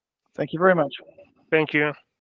 Thank you very much. Thank you.